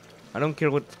died? I don't care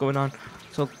what's going on.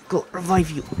 So go revive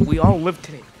you. We all live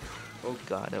today. Oh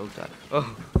god, oh god.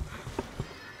 Oh.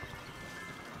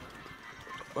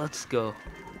 Let's go.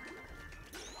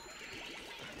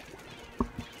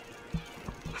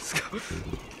 Let's go.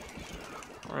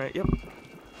 Alright, yep.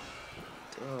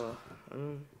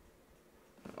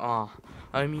 Um,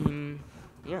 I mean,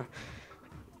 yeah.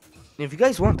 If you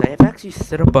guys want, I have actually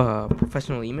set up a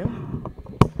professional email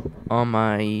on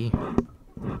my.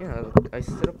 Yeah, I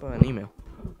set up an email.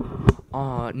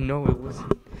 No, it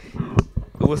wasn't.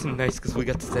 It wasn't nice because we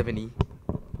got to 70.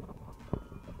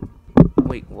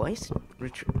 Wait, why is it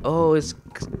Richard? Oh, it's.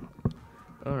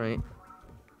 Alright.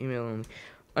 Email only.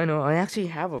 I know, I actually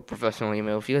have a professional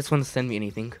email. If you guys want to send me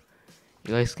anything,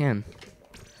 you guys can.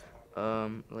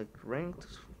 Like ranked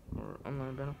or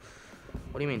online battle?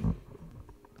 What do you mean?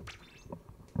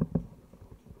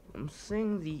 I'm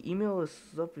saying the email is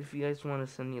up if you guys want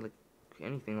to send me like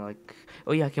anything. Like,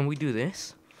 oh yeah, can we do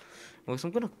this? Well, so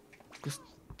I'm gonna just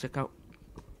check out.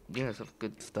 You guys have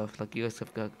good stuff. Like you guys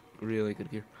have got really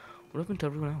good gear. What happened to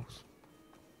everyone else?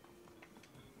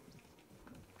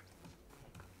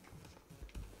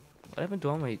 What happened to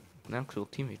all my actual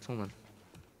teammates? Hold on.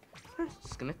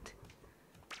 Disconnect.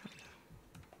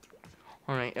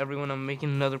 Alright, everyone, I'm making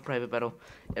another private battle.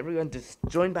 Everyone just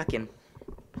join back in.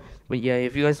 But yeah,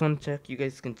 if you guys want to check, you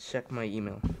guys can check my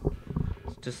email.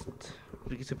 It's just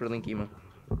super link email.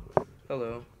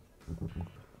 Hello.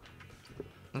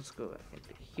 Let's go back into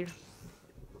here.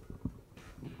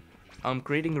 I'm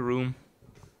creating a room.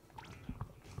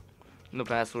 No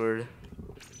password.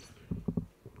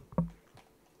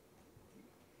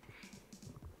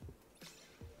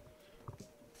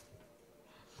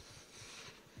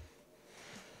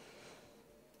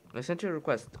 I sent you a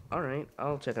request. Alright,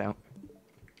 I'll check it out.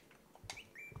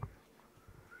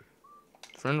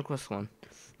 Friend request 1.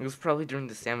 It was probably during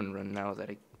the salmon run now that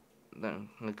I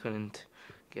couldn't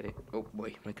get it. Oh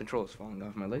boy, my control is falling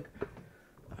off my leg.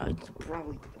 It's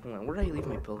probably. Hold on, where did I leave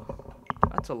my pillow?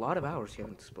 That's a lot of hours here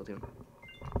in Splatoon.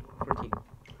 14.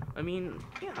 I mean,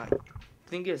 yeah.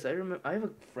 Thing is, I have a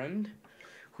friend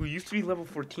who used to be level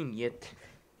 14, yet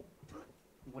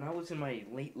when I was in my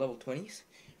late level 20s,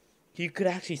 he could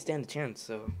actually stand a chance.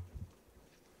 So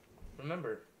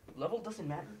remember, level doesn't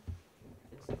matter.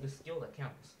 It's the skill that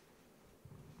counts.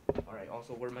 All right.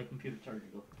 Also, where'd my computer charger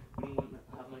go? I don't want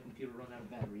to have my computer run out of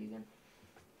battery again.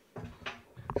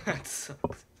 That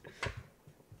sucks.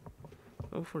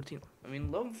 Level 14. I mean,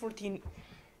 level 14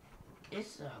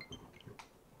 is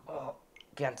oh,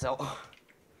 can't tell.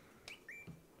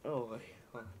 Oh,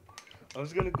 I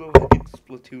was gonna go get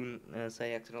Splatoon as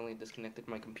I accidentally disconnected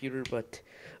my computer, but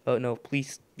no,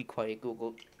 please be quiet,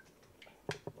 Google.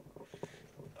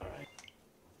 Alright.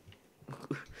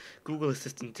 Google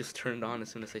Assistant just turned on as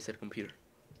soon as I said computer.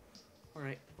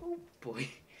 Alright. Oh boy.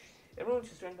 Everyone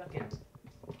just turned back in.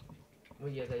 Well,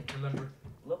 yeah, guys, remember,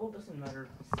 level doesn't matter,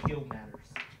 skill matters.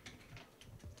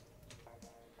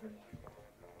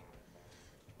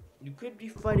 You could be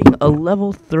fighting a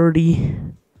level 30,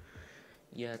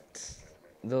 yet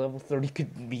the level 30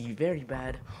 could be very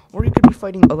bad, or you could be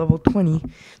fighting a level 20.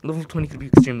 Level 20 could be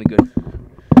extremely good.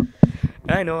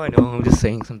 I know, I'm just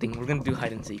saying something. We're gonna do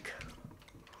hide and seek.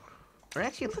 Or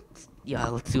actually,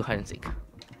 let's do hide and seek.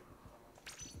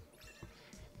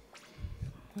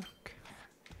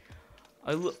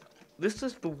 Okay. This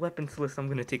is the weapons list I'm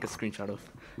gonna take a screenshot of.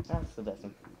 That's the best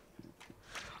one.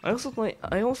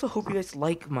 I also hope you guys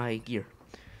like my gear.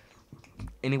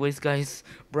 Anyways, guys,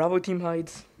 Bravo team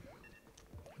hides.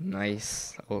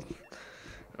 Nice. Oh.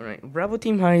 Alright, Bravo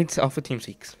team hides, Alpha team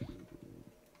seeks.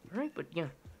 Alright, but yeah.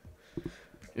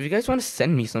 If you guys want to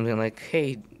send me something like,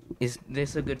 hey, is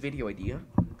this a good video idea?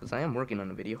 Because I am working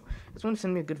on a video. If you just want to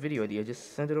send me a good video idea,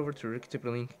 just send it over to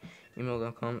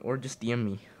ricktipperlink@email.com or just DM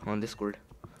me on Discord.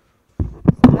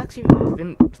 I've actually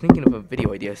been thinking of a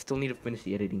video idea. I still need to finish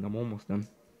the editing. I'm almost done.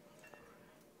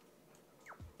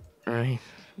 Alright.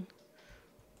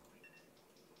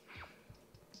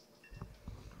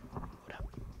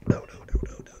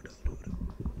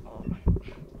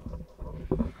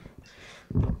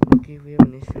 Okay, we have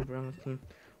an issue. Bravo team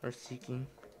are seeking.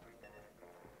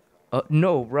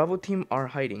 No, Bravo team are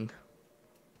hiding.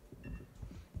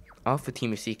 Alpha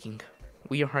team is seeking.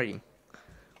 We are hiding.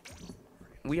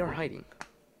 We are hiding.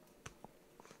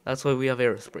 That's why we have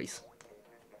aerospace.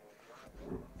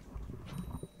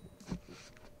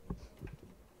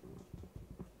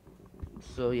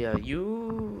 So yeah,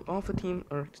 you Alpha team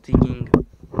are seeking.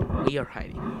 We are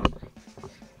hiding.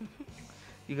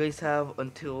 You guys have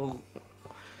until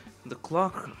the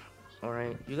clock.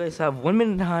 Alright, you guys have 1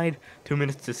 minute to hide, 2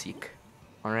 minutes to seek.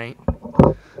 Alright?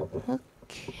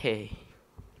 Okay.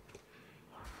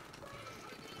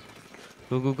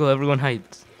 Go, everyone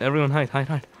hides. Everyone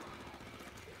hide.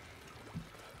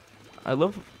 I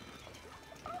love...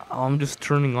 Oh, I'm just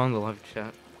turning on the live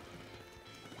chat.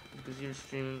 Because you're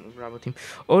streaming with Bravo team.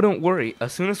 Oh, don't worry.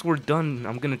 As soon as we're done,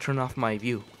 I'm gonna turn off my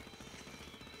view.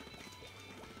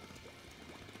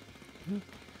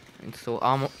 so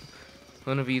I'm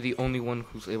gonna be the only one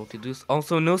who's able to do this.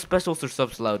 Also, no specials or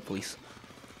subs allowed, please.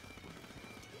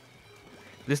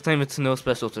 This time it's no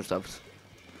specials or subs.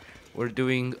 We're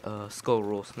doing skull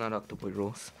rolls, not octopi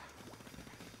rolls.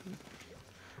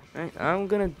 Alright, I'm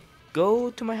gonna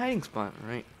go to my hiding spot,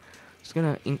 alright? Just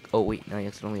gonna oh wait, I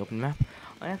accidentally opened map.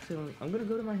 I'm gonna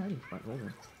go to my hiding spot, hold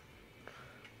on.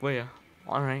 But yeah,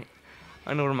 alright.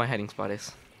 I know where my hiding spot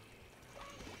is.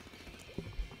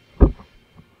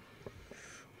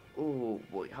 Oh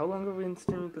boy, how long have we been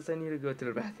streaming? Because I need to go to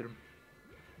the bathroom.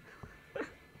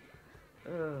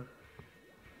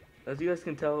 As you guys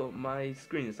can tell, my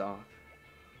screen is off.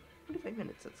 45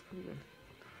 minutes, that's pretty good.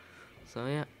 So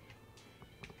yeah.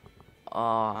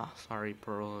 Sorry,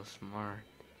 Pearl Smart.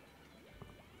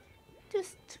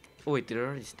 Oh wait, did it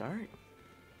already start?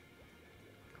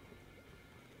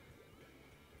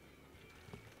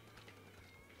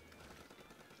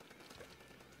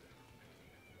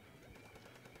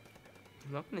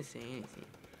 I'm not gonna say anything.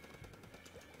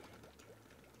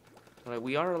 Like,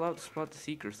 we are allowed to spot the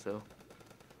seekers, though.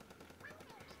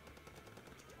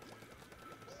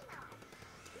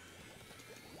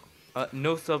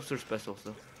 No subs or specials,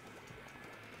 though.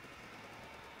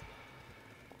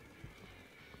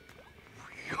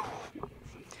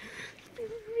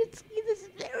 This is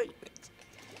very risky.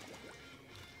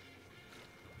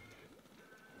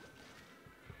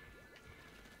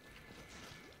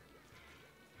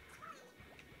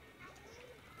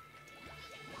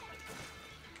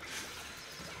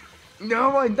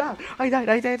 No, I died. I died.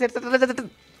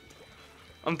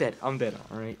 I'm dead.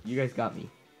 Alright, you guys got me.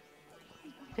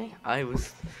 Okay, I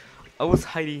was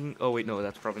hiding. Oh wait, no,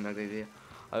 that's probably not a good idea.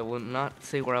 I will not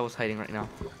say where I was hiding right now.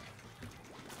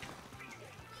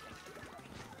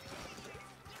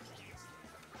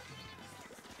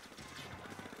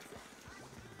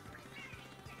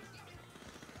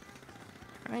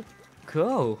 Alright,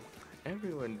 go.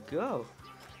 Everyone go.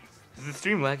 Is the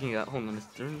stream lagging out? Hold on, it's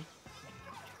turning.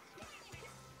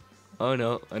 Oh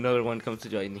no, another one comes to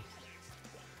join me.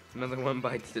 Another one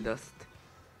bites the dust.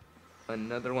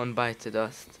 Another one bites the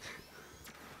dust.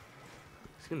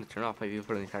 It's gonna turn off my view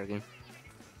for the entire game.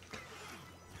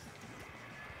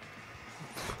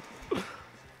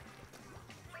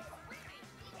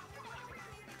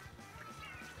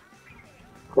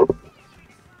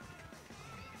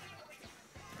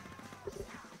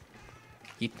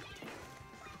 Yeet.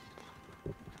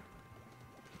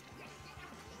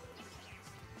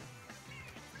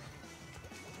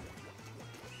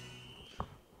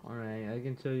 Alright, I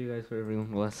can show you guys where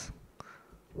everyone was.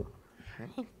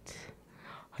 Right.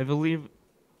 I believe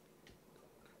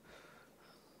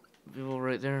people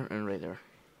right there and right there.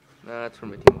 That's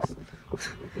where my team was.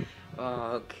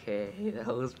 Okay, that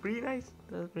was pretty nice.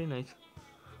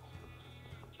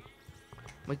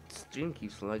 My stream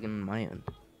keeps lagging on my end.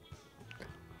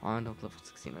 On top level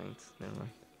 69. Never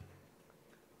mind.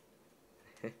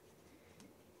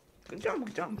 Good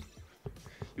jump.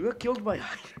 You got killed by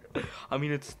Hyder. I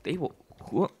mean, it's stable.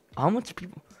 How much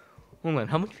people? Hold on,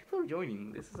 how much people are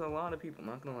joining? This is a lot of people,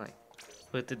 not gonna lie.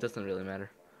 But it doesn't really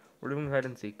matter. We're doing hide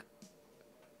and seek.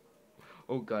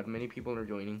 Oh god, many people are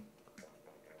joining.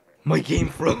 My game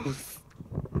froze.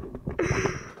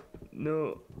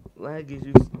 No, lag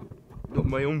issues. No,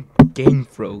 my own game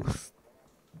froze.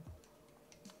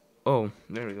 Oh,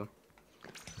 there we go.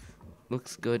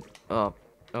 Looks good. Oh,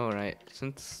 alright.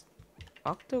 Since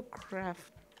Octocraft...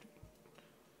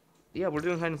 Yeah, we're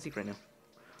doing hide and seek right now.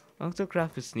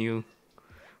 Octocraft is new.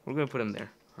 We're gonna put him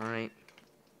there. Alright.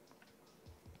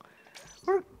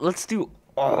 Let's do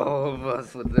all of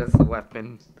us with this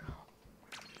weapon.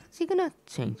 Is he gonna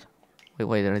change? Wait,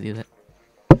 why did I do that?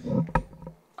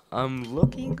 I'm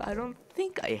looking. I don't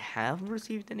think I have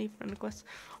received any friend requests.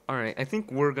 Alright, I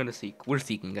think we're gonna seek. We're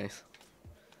seeking, guys.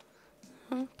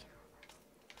 Okay. I'm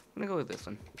gonna go with this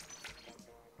one.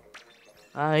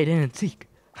 I didn't seek.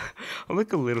 I'm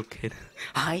like a little kid.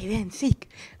 I didn't seek.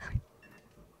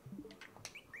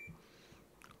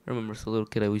 I remember as a little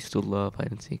kid I used to love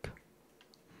hide and seek.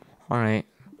 Alright.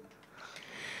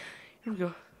 Here we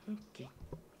go. Okay.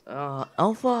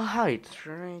 Alpha Heights,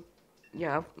 right?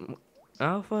 Yeah,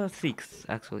 Alpha Seeks,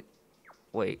 actually.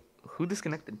 Wait, who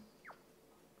disconnected?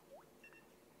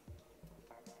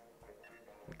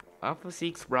 Alpha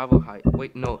Seeks Bravo Height.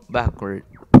 Wait, no, backward.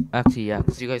 Actually, yeah,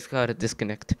 because you guys gotta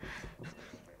disconnect.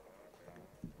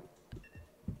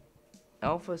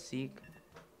 Alpha Seek.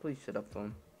 Please shut up,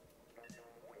 phone.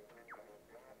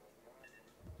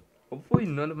 Hopefully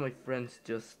none of my friends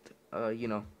just, you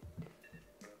know,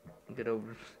 get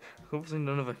over. Hopefully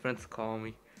none of my friends call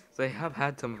me. So I have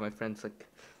had some of my friends, like,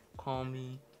 call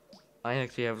me. I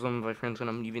actually have some of my friends when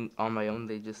I'm even on my own,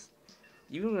 they just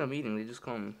Even when I'm eating, they just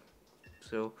call me.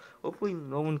 So hopefully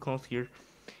no one calls here.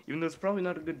 Even though it's probably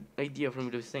not a good idea for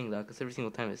me to be saying that, because every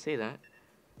single time I say that,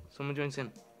 someone joins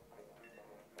in.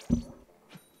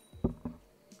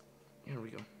 Here we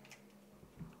go.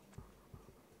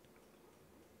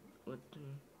 What?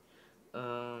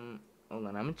 Hold on.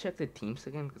 I'm gonna check the teams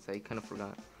again because I kind of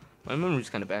forgot. My memory's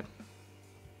kind of bad.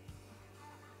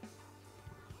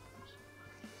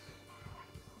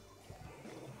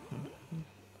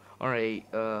 All right.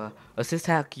 Assist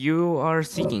hack. You are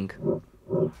seeking.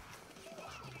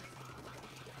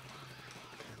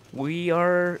 We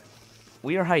are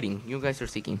hiding. You guys are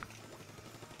seeking.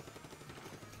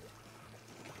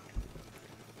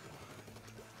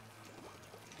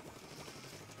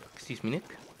 Excuse me, Nick.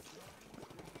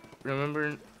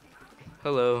 Remember,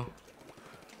 hello.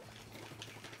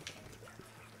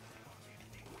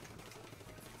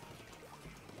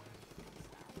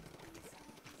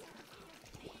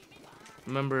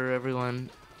 Remember, everyone.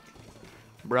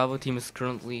 Bravo team is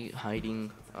currently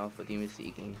hiding. Alpha team is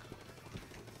seeking.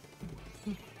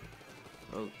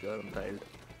 Oh god, I'm tired.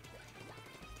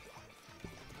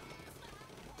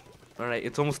 Alright,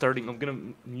 it's almost starting. I'm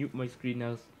gonna mute my screen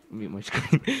now. Mute my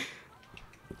screen.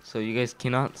 So you guys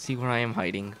cannot see where I am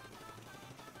hiding.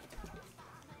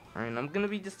 Alright, I'm gonna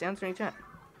be just answering chat.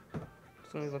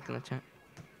 Somebody's looking at chat.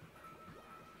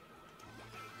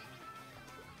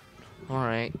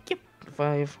 Alright. Yep.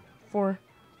 5, 4,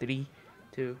 3,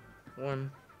 2,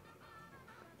 1.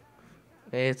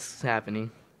 It's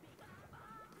happening.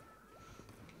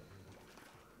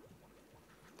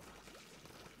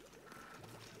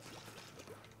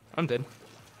 I'm dead.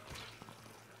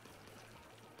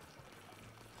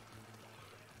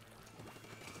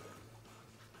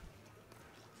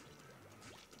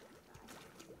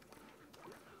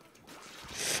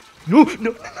 No, no,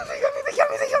 no, no,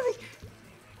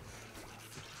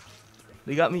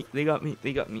 they got me. They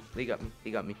got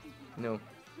me. No.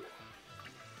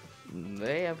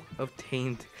 They have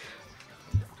obtained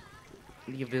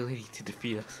the ability to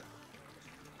defeat us.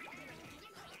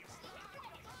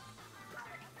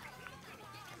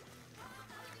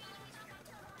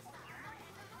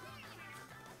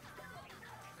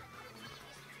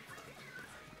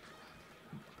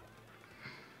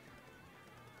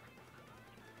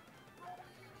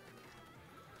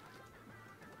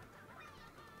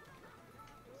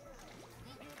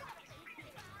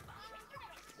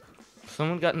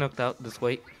 Someone got knocked out. This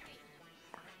way.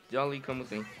 Jolly, come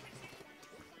with me.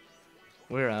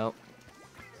 We're out.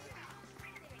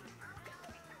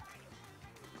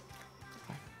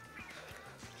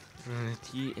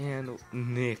 T and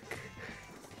Nick.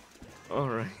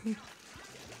 Alright.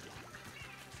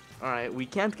 Alright, we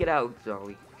can't get out,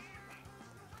 Jolly.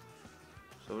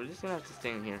 So we're just gonna have to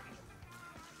stay in here.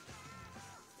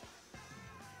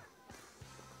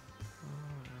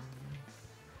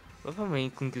 Love how my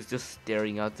Inkling is just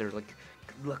staring out there like,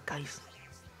 good luck, guys.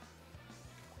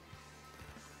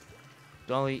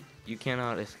 Dolly, you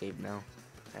cannot escape now,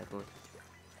 sadly.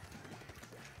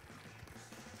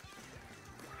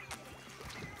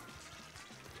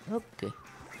 Okay.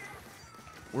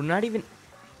 We're not even...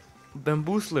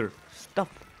 Bamboozler, stop.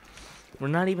 We're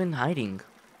not even hiding.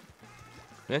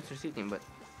 That's for seeking, but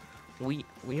we're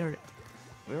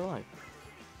alive.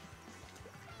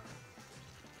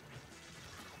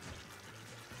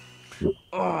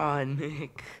 Oh,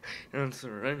 Nick and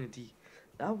Serenity.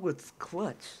 That was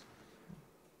clutch.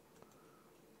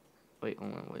 Wait,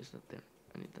 hold on. Why is that there?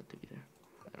 I need that to be there.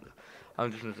 I don't know.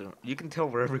 I'm just gonna... You can tell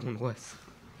where everyone was.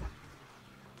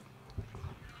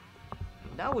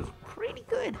 That was pretty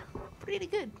good. Pretty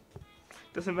good.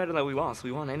 Doesn't matter that we lost.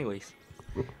 We won anyways.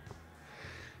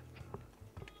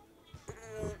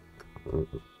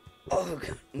 Oh,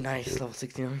 God. Nice. Level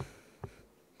 69.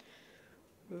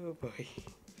 Oh, boy.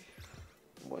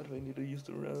 Why do I need to use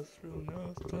the restroom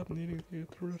now? Stop needing to use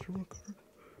the restroom.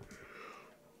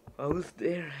 I was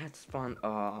there at spawn.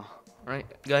 Alright,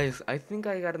 guys, I think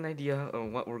I got an idea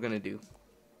of what we're gonna do.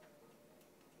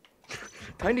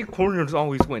 Tiny corners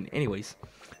always win. Anyways,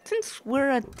 since we're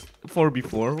at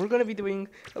 4v4, we're gonna be doing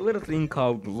a little thing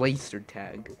called laser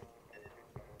tag.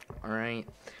 Alright,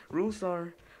 rules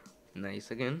are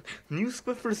nice again. New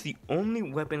Squiffer is the only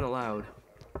weapon allowed.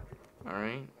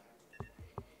 Alright.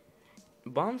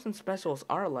 Bombs and specials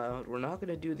are allowed. We're not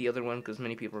gonna do the other one because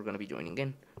many people are gonna be joining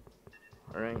in.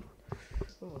 Alright.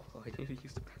 Oh, I need to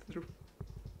use the bathroom.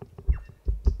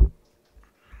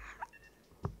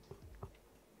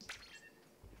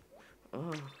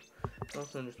 Oh,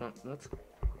 that's understand. That's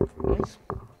nice.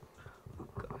 Oh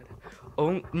god.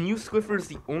 Oh, new Squiffer is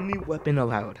the only weapon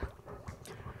allowed.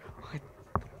 What?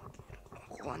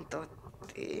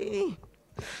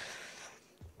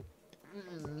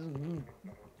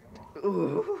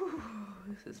 Ooh,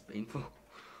 this is painful.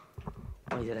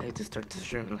 Why did I have to start the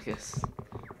stream like this?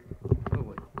 Oh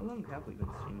wait, how long have we been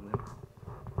streaming now?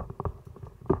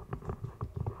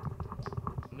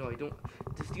 No, I don't.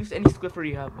 Just use any Squiffer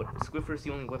you have, but Squiffer is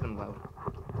the only weapon allowed.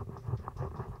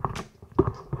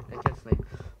 I can't snipe.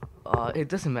 It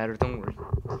doesn't matter, don't worry.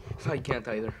 I can't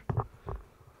either.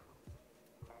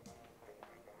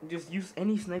 Just use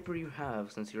any sniper you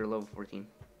have since you're level 14.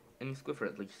 Any Squiffer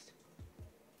at least.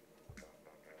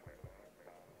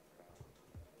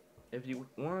 If you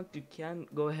want, you can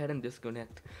go ahead and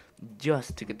disconnect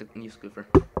just to get the new Squiffer.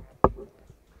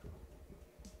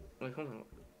 Wait, hold on.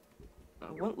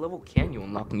 What level can you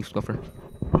unlock new Squiffer?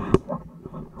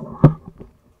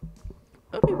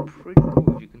 That'd be pretty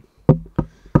cool if you can.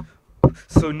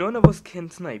 So none of us can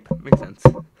snipe. Makes sense.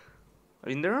 I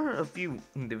mean, there are a few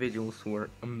individuals who are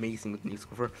amazing with new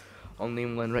Squiffer. I'll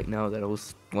name one right now that I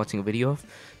was watching a video of.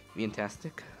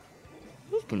 Fantastic.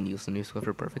 He can use the new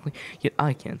Squiffer perfectly, yet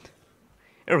I can't.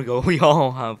 There we go. We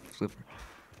all have Squiffer.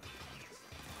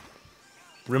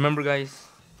 Remember, guys.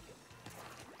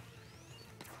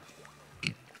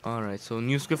 Alright, so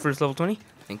new Squiffer is level 20.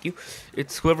 Thank you.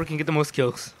 It's whoever can get the most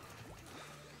kills.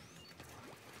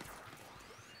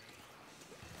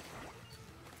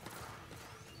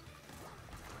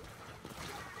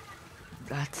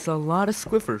 That's a lot of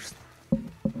Squiffers.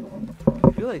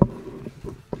 I feel like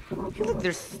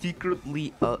there's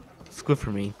secretly a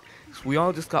Squiffer main. So we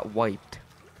all just got wiped.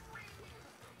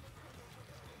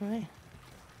 Alright.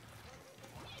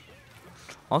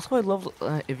 Also, I love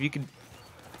if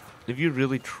you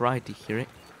really tried to hear it.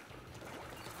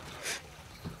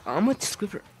 How much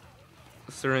Squiffer?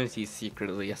 Serenity is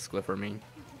secretly a Squiffer main.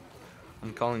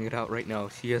 I'm calling it out right now.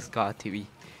 She has got to be.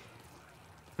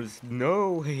 There's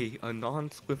no way a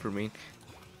non-Squiffer main.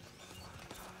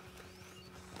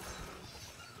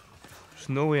 There's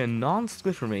no way a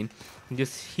non-Squiffer main can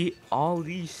just hit all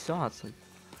these shots. Like,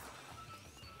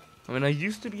 I mean, I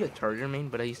used to be a Charger main,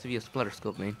 but I used to be a Splatter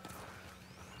Scope main.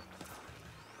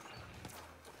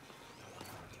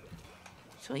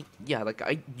 So, yeah, like,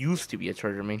 I used to be a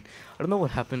Charger main. I don't know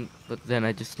what happened, but then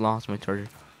I just lost my Charger.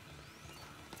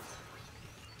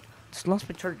 Just lost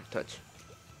my Charger touch.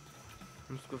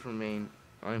 I'm Squiffer main.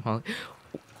 I'm Holly.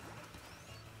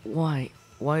 Why?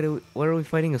 Why are we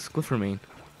fighting a Squiffer main?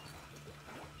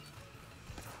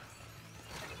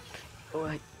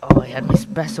 Oh, I had my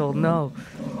special. No.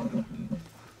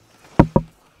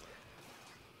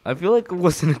 I feel like it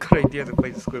wasn't a good idea to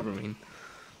fight the Squiffer main.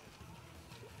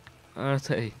 I'll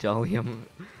say, Jolly, I'm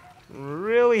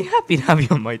really happy to have you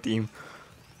on my team.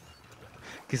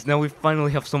 Because now we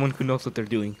finally have someone who knows what they're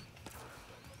doing.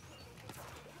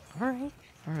 Alright,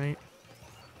 alright.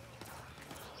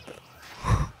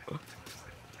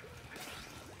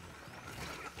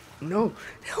 No,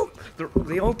 help!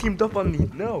 They all teamed up on me,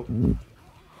 no!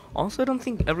 Also, I don't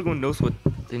think everyone knows what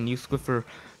the new Squiffer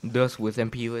does with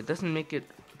MPU. It doesn't make it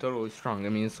totally strong. I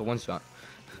mean, it's a one shot.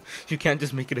 You can't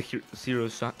just make it a zero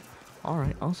shot.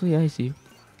 Alright, also, yeah, I see you.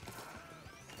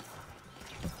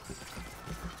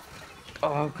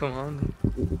 Oh, come on.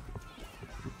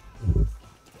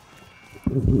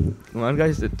 Come on,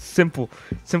 guys, it's simple.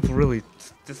 Simple, really.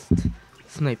 Just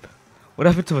snipe. What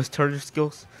happened to his Charger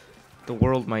skills? The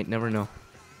world might never know.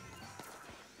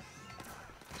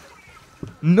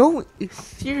 No, it's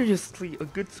seriously a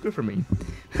good Squiffer main.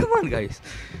 Come on, guys.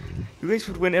 You guys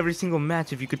would win every single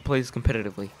match if you could play this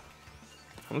competitively.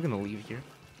 I'm gonna leave here.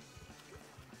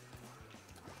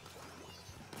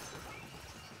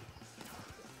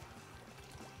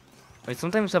 I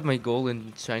sometimes have my goal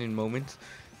in shining moments,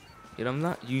 yet I'm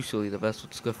not usually the best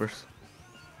with Squiffers.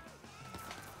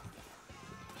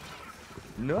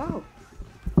 No!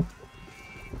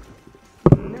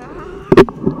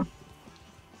 No!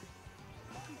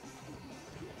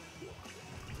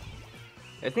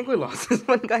 I think we lost this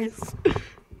one, guys.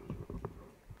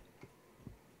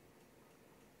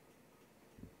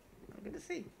 I'm gonna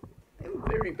say, I'm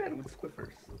very bad with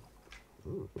Squiffers.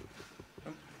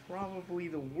 I'm probably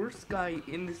the worst guy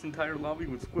in this entire lobby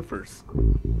with Squiffers.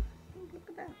 Look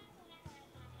at that.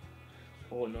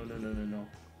 Oh, no.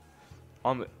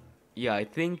 Yeah, I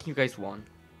think you guys won.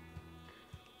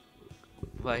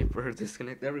 Viper,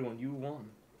 disconnect everyone, you won.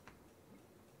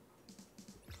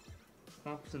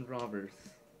 Cops and robbers.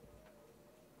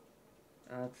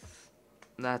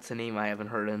 That's a name I haven't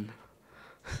heard in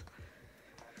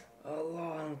a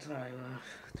long time.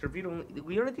 Torpedo only,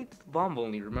 we already did the bomb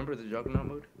only, remember the Juggernaut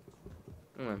mode?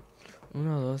 Oh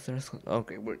no, those are...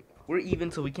 Okay, we're even,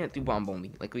 so we can't do bomb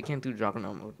only. Like, we can't do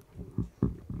Juggernaut mode.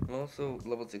 Also,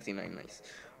 level 69, nice.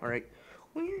 Alright,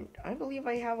 I believe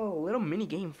I have a little mini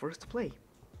game for us to play.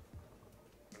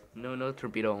 No, no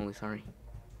torpedo only, sorry.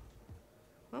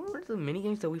 What were the mini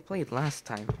games that we played last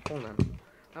time? Hold on.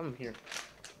 I'm here.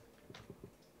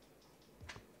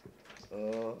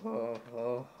 Oh, ho,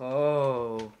 ho,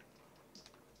 ho.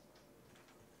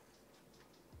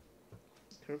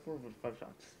 Turn forward with 5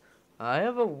 shots. I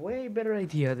have a way better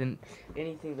idea than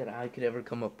anything that I could ever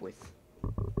come up with.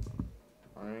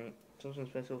 Alright, something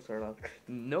special, start off.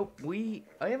 Nope,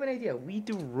 I have an idea. We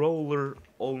do roller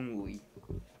only.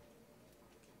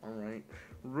 Alright,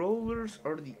 rollers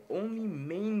are the only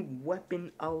main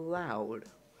weapon allowed.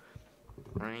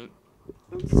 Alright,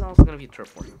 it's also gonna be a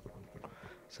turf war.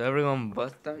 So everyone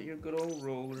bust out your good old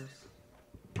rollers.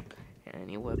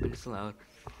 Any weapon is allowed.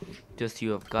 Just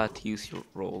you have got to use your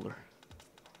roller.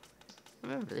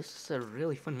 Remember, this is a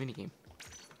really fun minigame.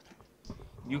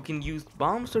 You can use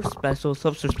bombs or special,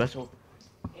 subs or special.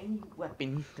 Any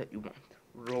weapon that you want.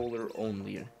 Roller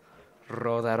only.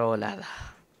 Rodarolada.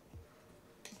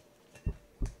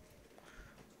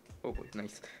 Oh boy,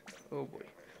 nice. Oh boy.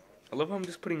 I love how I'm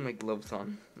just putting my gloves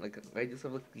on. Like, I just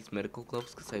have like these medical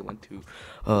gloves because I went to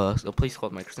a place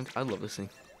called Microsoft. I love this thing.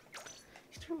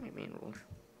 He's doing my main roller.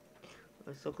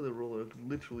 I suck with the roller. I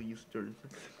literally use dirt.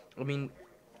 I mean,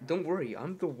 don't worry.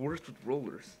 I'm the worst with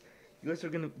rollers. You guys are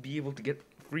gonna be able to get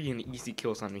free and easy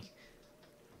kills on me.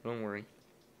 Don't worry.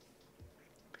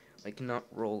 I cannot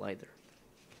roll either.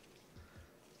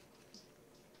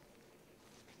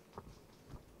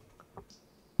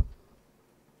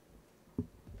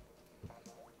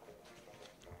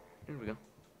 Here we go.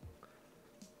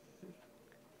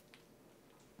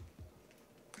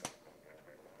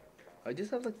 I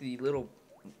just have like the little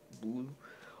blue.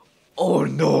 Oh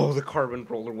no, the carbon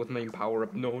roller with main power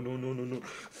up. No, no, no, no, no.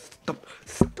 Stop,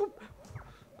 stop.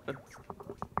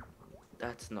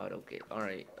 That's not okay.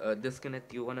 Alright,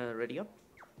 disconnect. You wanna ready up?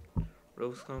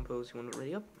 Rose compose, you wanna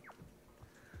ready up?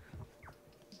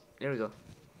 There we go.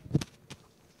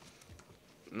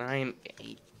 9,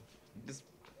 8. This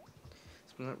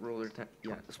Splat roller,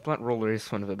 yeah, Splat roller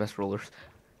is one of the best rollers.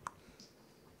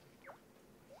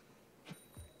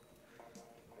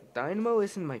 Dynamo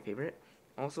isn't my favorite.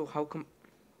 Also, how come?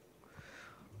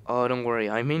 Oh, don't worry.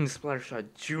 I mean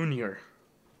Splattershot Junior.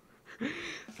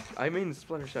 I mean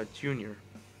Splattershot Junior.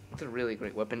 It's a really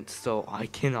great weapon, so I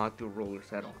cannot do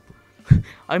rollers at all.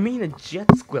 I mean a jet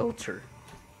squelcher.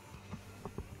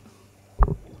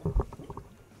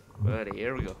 But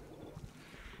here we go.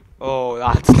 Oh,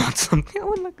 that's not something I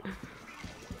would like.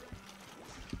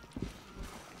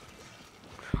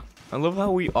 I love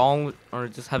how we all are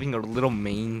just having our little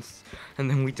mains, and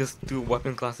then we just do a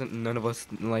weapon class that none of us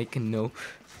like and know.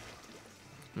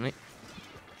 Right?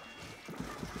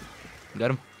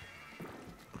 Got him.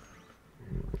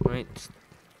 Right.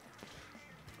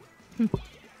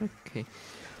 Okay.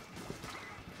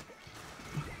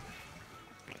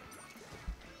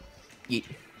 Yeet.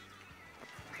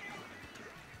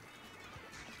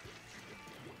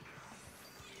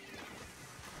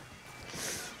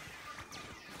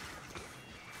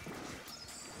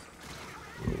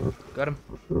 Got him.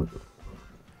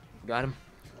 Got him.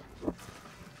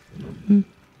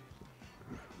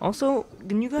 Also,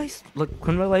 can you guys, like,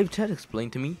 can my live chat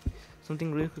explain to me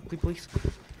something really quickly, please?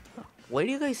 Why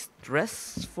do you guys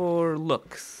dress for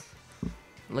looks?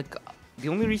 Like, the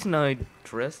only reason I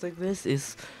dress like this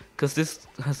is because this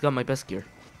has got my best gear.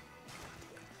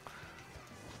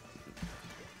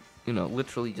 You know,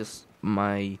 literally just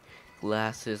my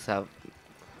glasses have...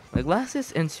 My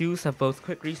glasses and shoes have both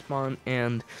quick respawn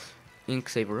and ink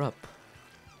saver up.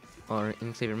 Or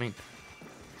ink saver main.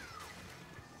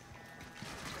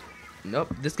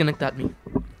 Nope, disconnect at me.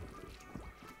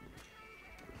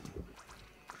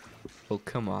 Oh,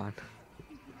 come on.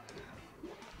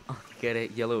 Oh, get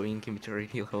it, yellow ink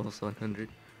immaturity levels 100.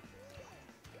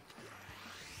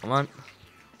 Come on.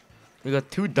 We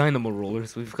got 2 dynamo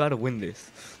rollers, we've got to win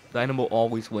this. Dynamo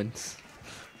always wins.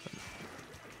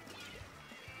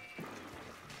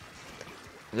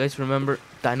 You guys remember,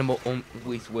 Dynamo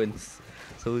always wins.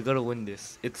 So we gotta win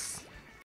this. It's